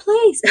gosh, whole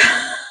place.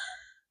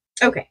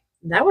 Okay,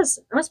 that was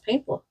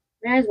painful.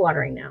 My eye's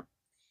watering now.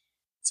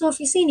 So if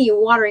you see any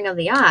watering of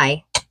the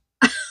eye,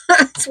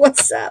 that's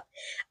what's up.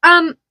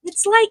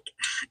 It's like,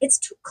 it's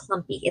too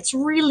clumpy. It's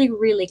really,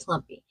 really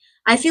clumpy.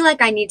 I feel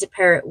like I need to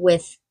pair it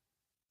with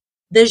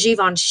the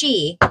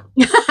Givenchy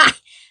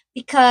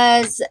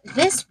because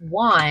this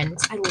wand,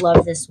 I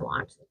love this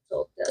wand. It's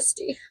so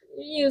dusty.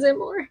 Use it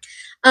more.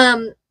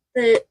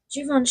 The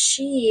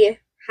Givenchy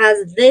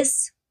has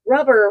this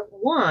rubber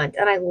wand,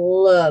 and I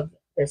love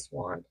this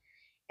wand.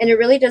 And it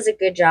really does a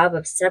good job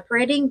of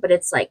separating, but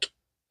it's like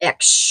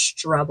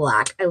extra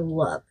black. I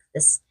love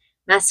this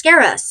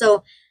mascara.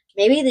 So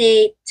maybe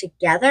they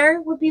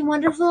together would be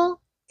wonderful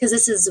because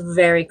this is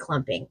very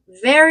clumping,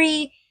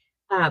 very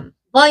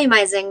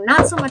volumizing,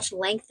 not so much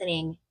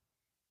lengthening.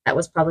 That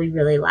was probably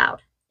really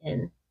loud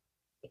in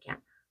the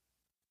camera.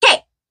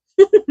 Okay.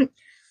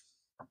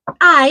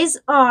 Eyes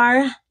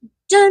are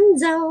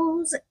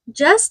dunzos.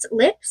 Just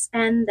lips,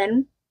 and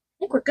then I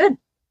think we're good.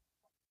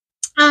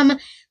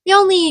 The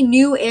only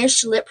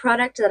new-ish lip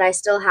product that I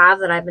still have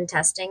that I've been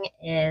testing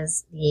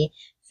is the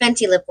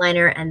Fenty lip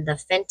liner and the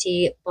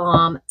Fenty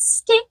Balm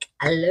stick.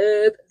 I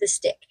love the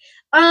stick.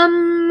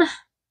 I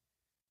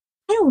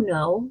don't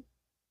know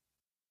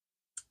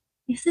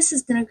if this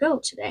is gonna go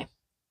today.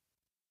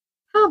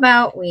 How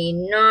about we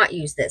not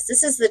use this?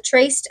 This is the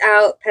traced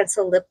out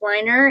pencil lip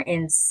liner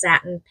in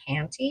Satin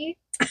Panty.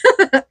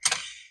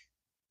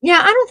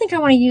 Yeah, I don't think I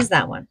want to use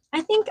that one.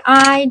 I think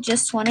I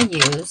just want to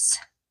use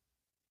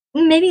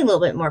maybe a little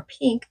bit more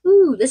pink.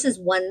 Ooh, this is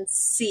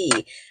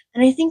 1C.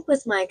 And I think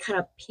with my kind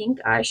of pink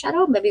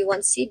eyeshadow, maybe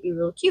 1C would be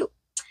real cute.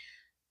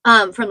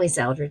 From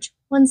Lisa Eldridge.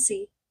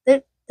 1C.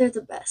 They're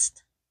the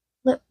best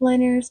lip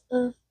liners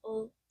of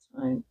all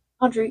time.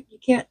 Audrey, you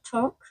can't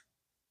talk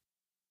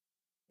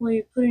while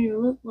you're putting your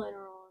lip liner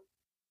on.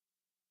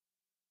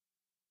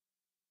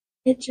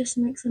 It just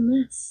makes a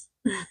mess.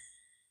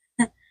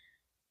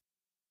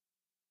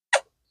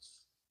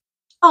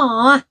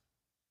 Aw.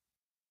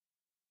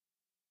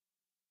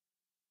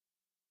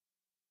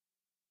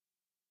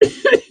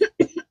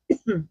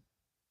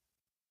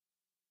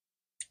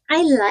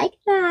 I like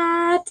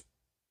that.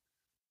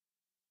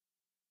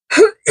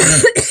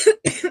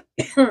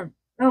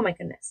 Oh my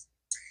goodness.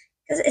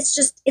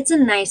 Because it's a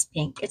nice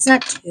pink. It's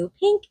not too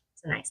pink.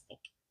 It's a nice pink.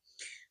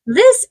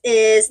 This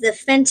is the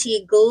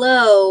Fenty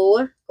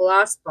Glow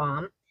Gloss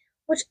Bomb,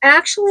 which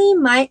actually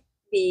might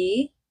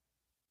be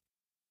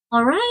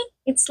all right.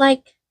 It's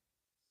like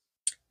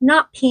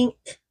not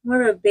pink,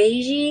 more of a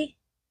beigey.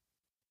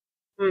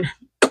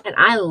 And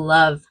I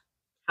love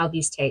how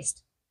these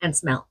taste and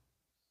smell.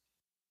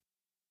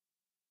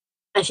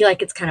 I feel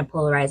like it's kind of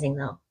polarizing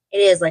though. It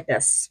is like a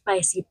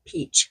spicy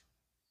peach.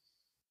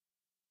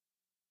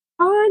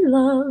 I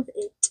love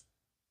it.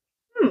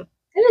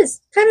 It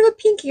is kind of a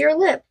pinkier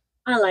lip.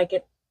 I like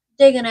it.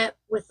 Digging it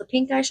with the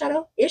pink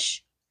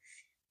eyeshadow-ish.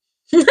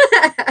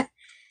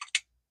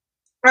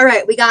 All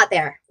right, we got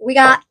there.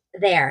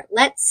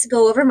 Let's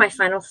go over my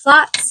final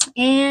thoughts.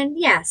 And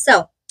yeah,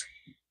 so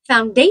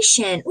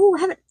foundation. Ooh,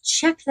 I haven't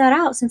checked that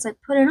out since I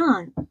put it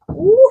on.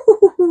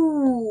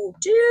 Ooh,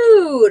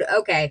 dude.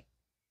 Okay.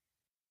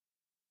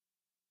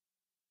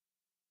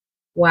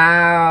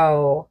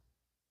 Wow.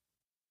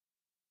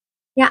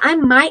 Yeah, I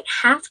might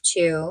have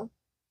to.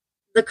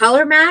 The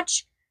color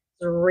match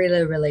is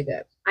really, really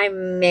good. I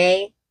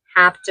may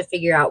have to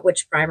figure out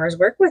which primers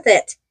work with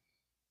it.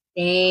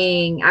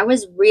 Dang, I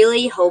was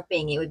really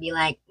hoping it would be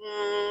like,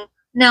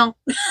 no.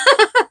 Is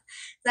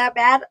that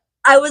bad?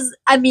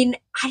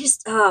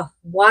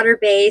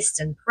 Water-based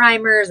and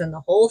primers and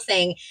the whole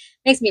thing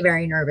makes me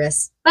very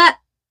nervous. But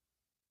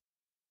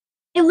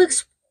it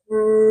looks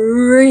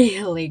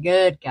really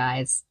good,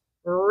 guys.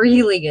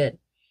 Really good.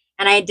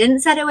 And I didn't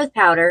set it with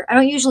powder. I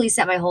don't usually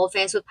set my whole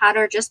face with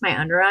powder, just my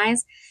under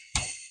eyes.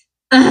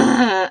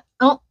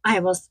 Oh, I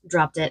almost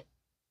dropped it.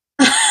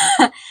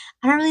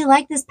 I don't really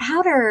like this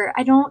powder.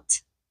 I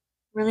don't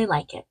really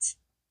like it.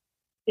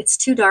 It's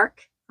too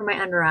dark for my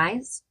under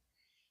eyes.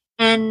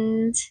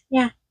 And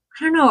yeah,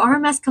 I don't know,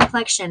 RMS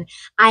complexion.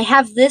 I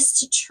have this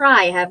to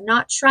try. I have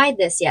not tried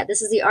this yet.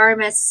 This is the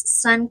RMS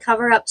Sun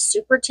Cover Up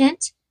Super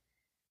Tint,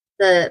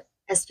 the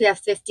SPF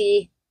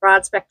 50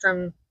 broad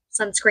spectrum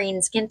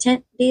sunscreen skin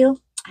tint deal.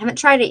 I haven't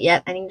tried it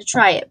yet. I need to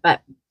try it,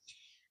 but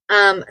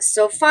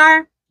so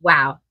far,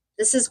 wow,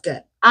 this is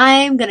good.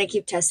 I'm gonna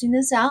keep testing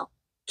this out.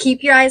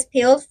 Keep your eyes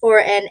peeled for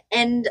an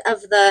end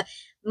of the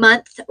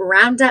month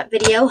roundup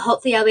video.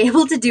 Hopefully I'll be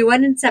able to do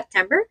one in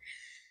September,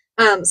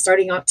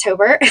 starting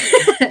October.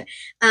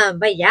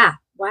 But yeah,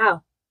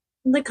 wow,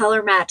 the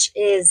color match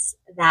is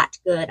that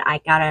good. I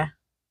gotta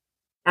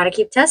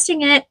keep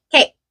testing it.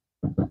 Okay.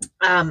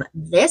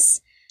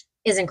 This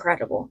is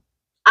incredible.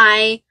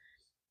 I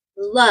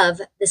love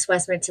this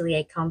Western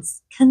Atelier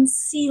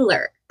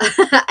concealer.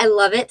 I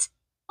love it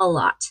a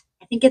lot.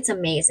 I think it's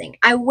amazing.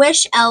 I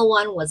wish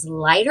L1 was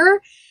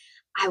lighter.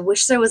 I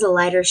wish there was a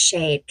lighter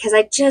shade because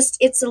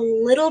it's a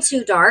little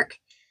too dark,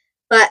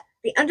 but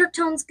the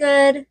undertone's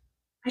good.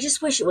 I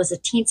just wish it was a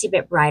teensy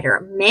bit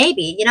brighter.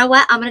 Maybe, you know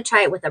what? I'm going to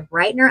try it with a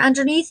brightener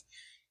underneath,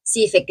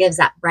 see if it gives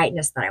that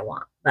brightness that I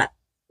want. But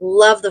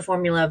love the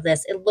formula of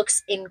this. It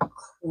looks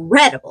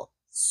incredible.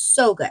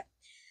 So good.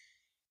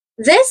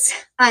 This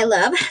I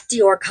love,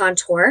 Dior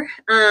Contour.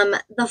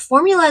 The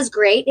formula is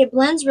great. It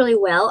blends really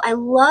well. I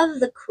love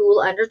the cool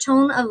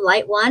undertone of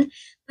Light 1,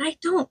 but I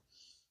don't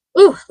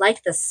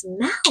like the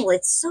smell.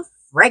 It's so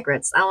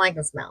fragrant. I don't like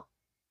the smell.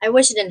 I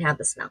wish it didn't have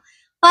the smell.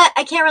 But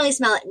I can't really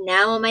smell it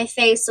now on my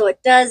face, so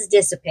it does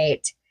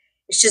dissipate.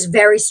 It's just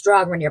very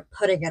strong when you're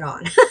putting it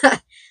on.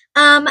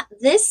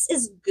 This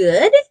is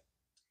good.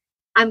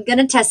 I'm going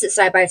to test it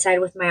side by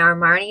side with my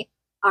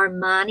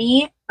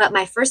Armani, but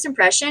my first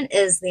impression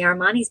is the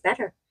Armani's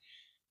better.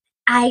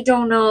 I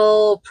don't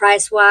know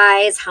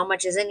price-wise how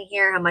much is in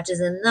here, how much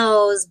is in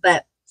those,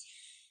 but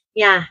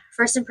yeah,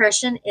 first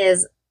impression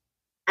is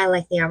I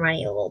like the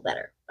Armani a little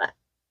better, but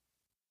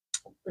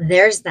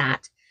there's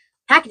that.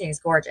 Packaging is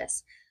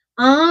gorgeous.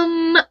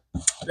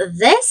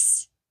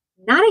 This,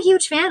 not a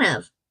huge fan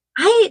of.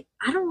 I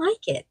don't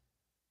like it.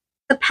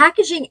 The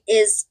packaging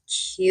is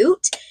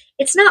cute.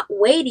 It's not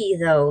weighty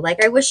though.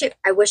 Like I wish it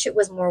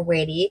was more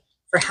weighty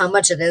for how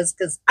much it is,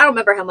 because I don't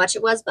remember how much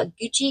it was, but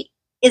Gucci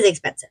is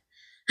expensive.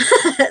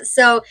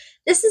 So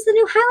this is the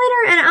new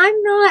highlighter, and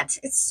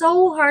it's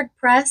so hard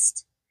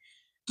pressed.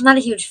 I'm not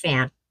a huge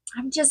fan.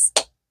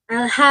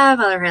 I have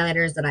other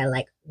highlighters that I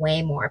like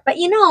way more. But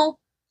you know,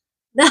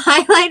 the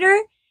highlighter,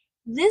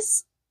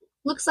 this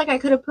looks like I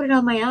could have put it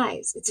on my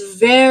eyes. It's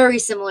very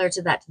similar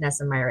to that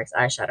Danessa Myricks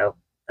eyeshadow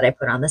that I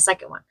put on the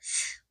second one.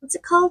 What's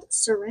it called?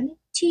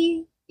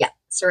 Serenity? Yeah,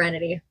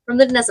 Serenity from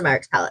the Danessa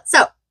Myricks palette.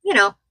 So, you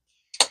know,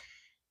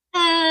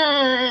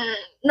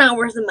 not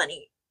worth the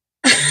money.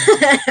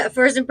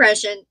 First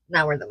impression,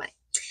 not worth the money.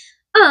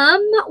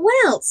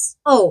 What else?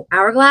 Oh,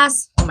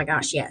 Hourglass. Oh my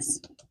gosh, yes.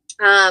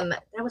 That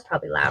was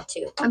probably loud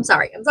too. I'm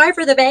sorry. I'm sorry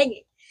for the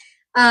banging.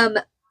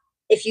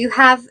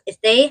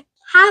 If they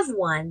have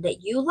one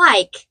that you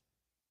like,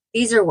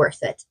 these are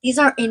worth it. These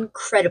are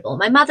incredible.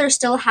 My mother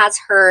still has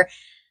her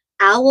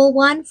owl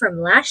one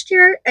from last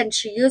year, and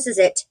she uses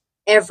it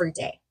every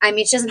day. I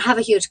mean, she doesn't have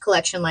a huge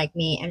collection like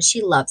me, and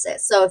she loves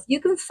it. So if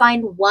you can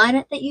find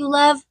one that you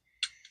love,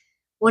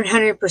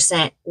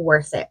 100%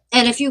 worth it.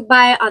 And if you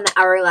buy on the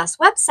Hourglass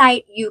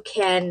website, you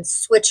can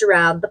switch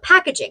around the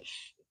packaging.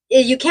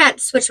 You can't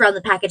switch around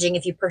the packaging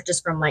if you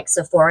purchase from like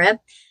Sephora,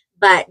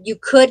 but you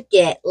could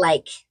get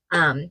like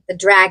the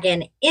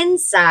dragon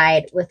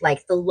inside with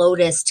like the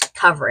lotus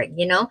covering,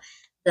 you know,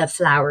 the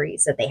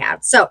floweries that they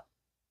have. So,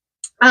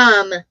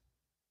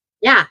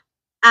 yeah,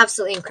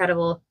 absolutely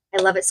incredible.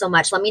 I love it so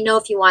much. Let me know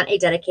if you want a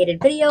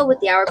dedicated video with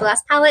the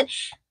Hourglass palette.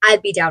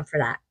 I'd be down for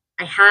that.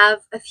 I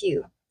have a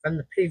few from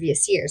the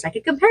previous years I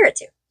could compare it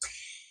to.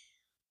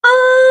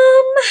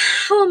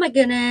 Oh my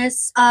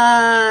goodness.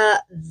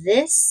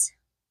 This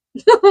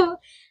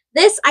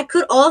this I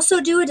could also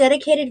do a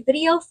dedicated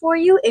video for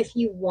you if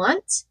you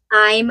want.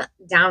 I'm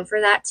down for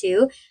that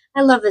too.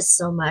 I love this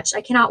so much.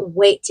 I cannot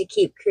wait to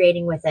keep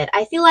creating with it.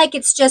 I feel like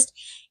it's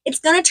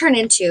going to turn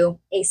into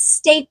a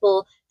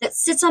staple that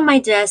sits on my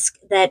desk,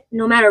 that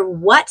no matter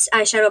what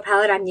eyeshadow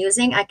palette I'm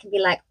using, I can be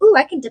like, ooh,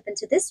 I can dip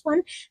into this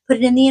one, put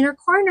it in the inner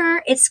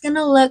corner. It's going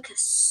to look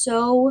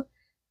so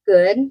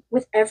good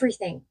with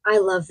everything. I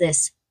love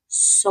this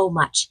so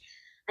much.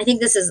 I think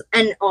this is,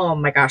 and oh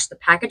my gosh, the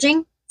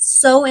packaging,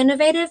 so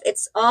innovative.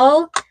 It's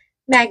all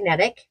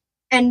magnetic,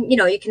 and you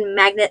know, you can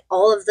magnet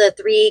all of the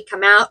three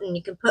come out, and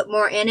you can put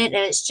more in it,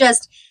 and it's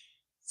just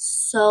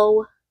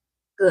so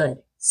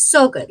good.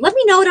 So good. Let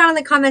me know down in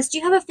the comments. Do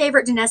you have a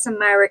favorite Danessa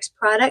Myricks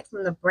product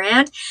from the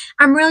brand?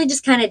 I'm really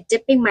just kind of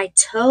dipping my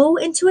toe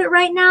into it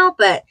right now,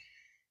 but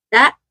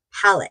that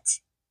palette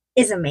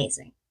is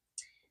amazing.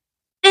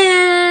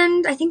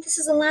 And I think this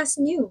is the last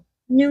new.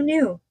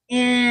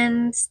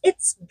 And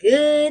it's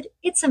good.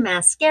 It's a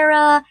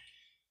mascara.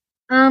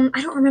 I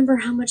don't remember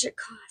how much it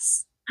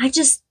costs. I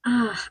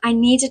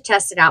need to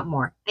test it out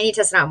more.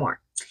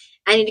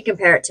 I need to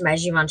compare it to my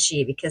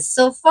Givenchy because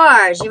so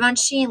far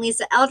Givenchy and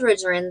Lisa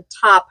Eldridge are in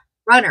top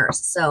runners.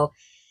 So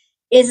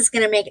is this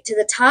going to make it to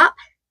the top?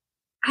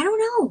 I don't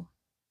know.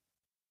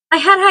 I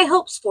had high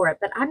hopes for it,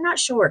 but I'm not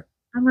sure.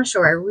 I'm not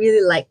sure. I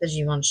really like the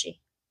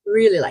Givenchy.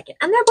 Really like it.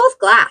 And they're both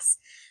glass.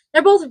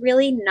 They're both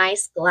really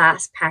nice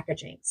glass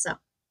packaging. So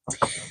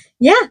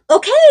yeah,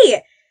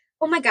 okay.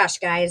 Oh my gosh,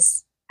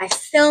 guys. I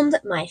filmed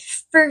my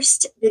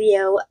first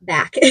video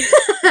back.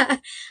 I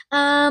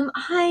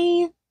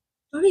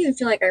don't even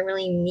feel like I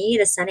really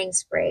need a setting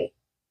spray.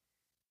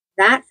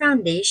 That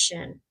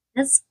foundation,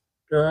 that's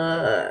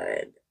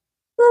good.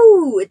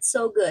 Ooh, it's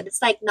so good.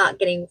 It's like not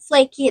getting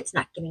flaky. It's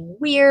not getting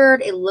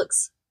weird. It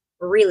looks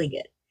really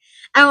good.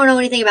 I don't know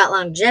anything about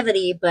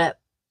longevity, but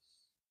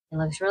it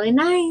looks really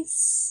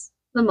nice.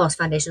 But most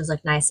foundations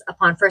look nice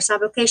upon first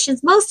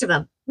applications. Most of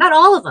them, not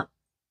all of them.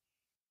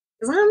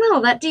 Because I don't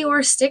know, that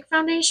Dior Stick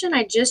foundation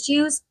I just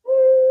used,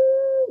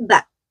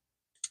 but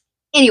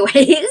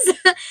anyways,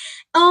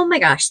 oh my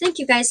gosh, thank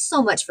you guys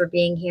so much for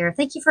being here.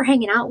 Thank you for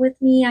hanging out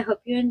with me. I hope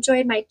you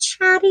enjoyed my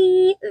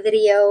chatty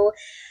video.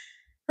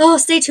 Oh,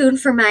 stay tuned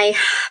for my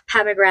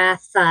Pat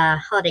McGrath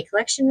holiday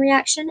collection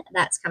reaction.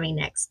 That's coming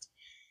next.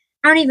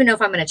 I don't even know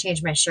if I'm going to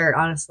change my shirt,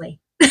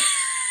 honestly.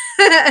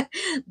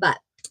 But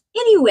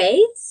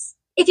anyways,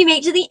 if you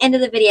made it to the end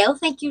of the video,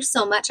 thank you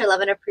so much. I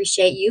love and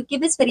appreciate you. Give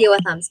this video a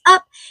thumbs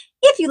up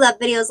if you love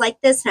videos like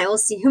this, and I will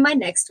see you in my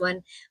next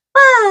one.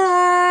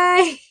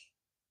 Bye!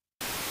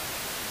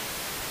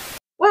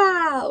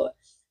 Wow!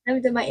 I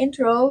haven't done my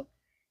intro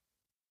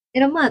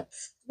in a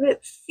month, but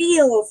it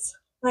feels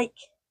like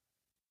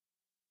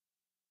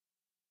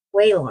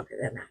way longer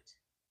than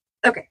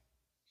that. Okay.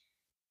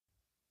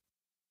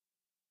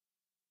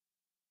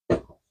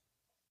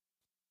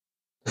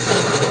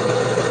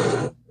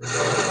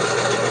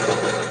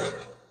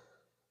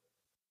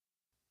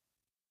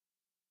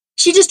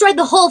 She destroyed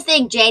the whole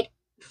thing, Jade.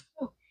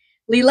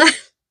 Leela.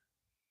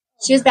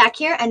 She was back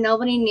here and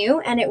nobody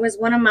knew, and it was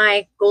one of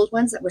my gold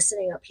ones that was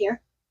sitting up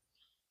here.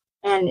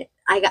 And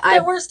I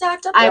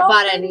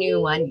bought a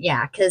new one,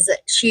 yeah, because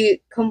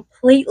she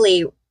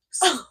completely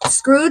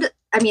screwed.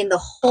 I mean, the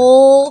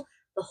whole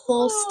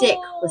stick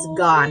was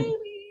gone.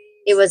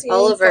 It was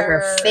all over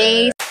her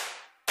face.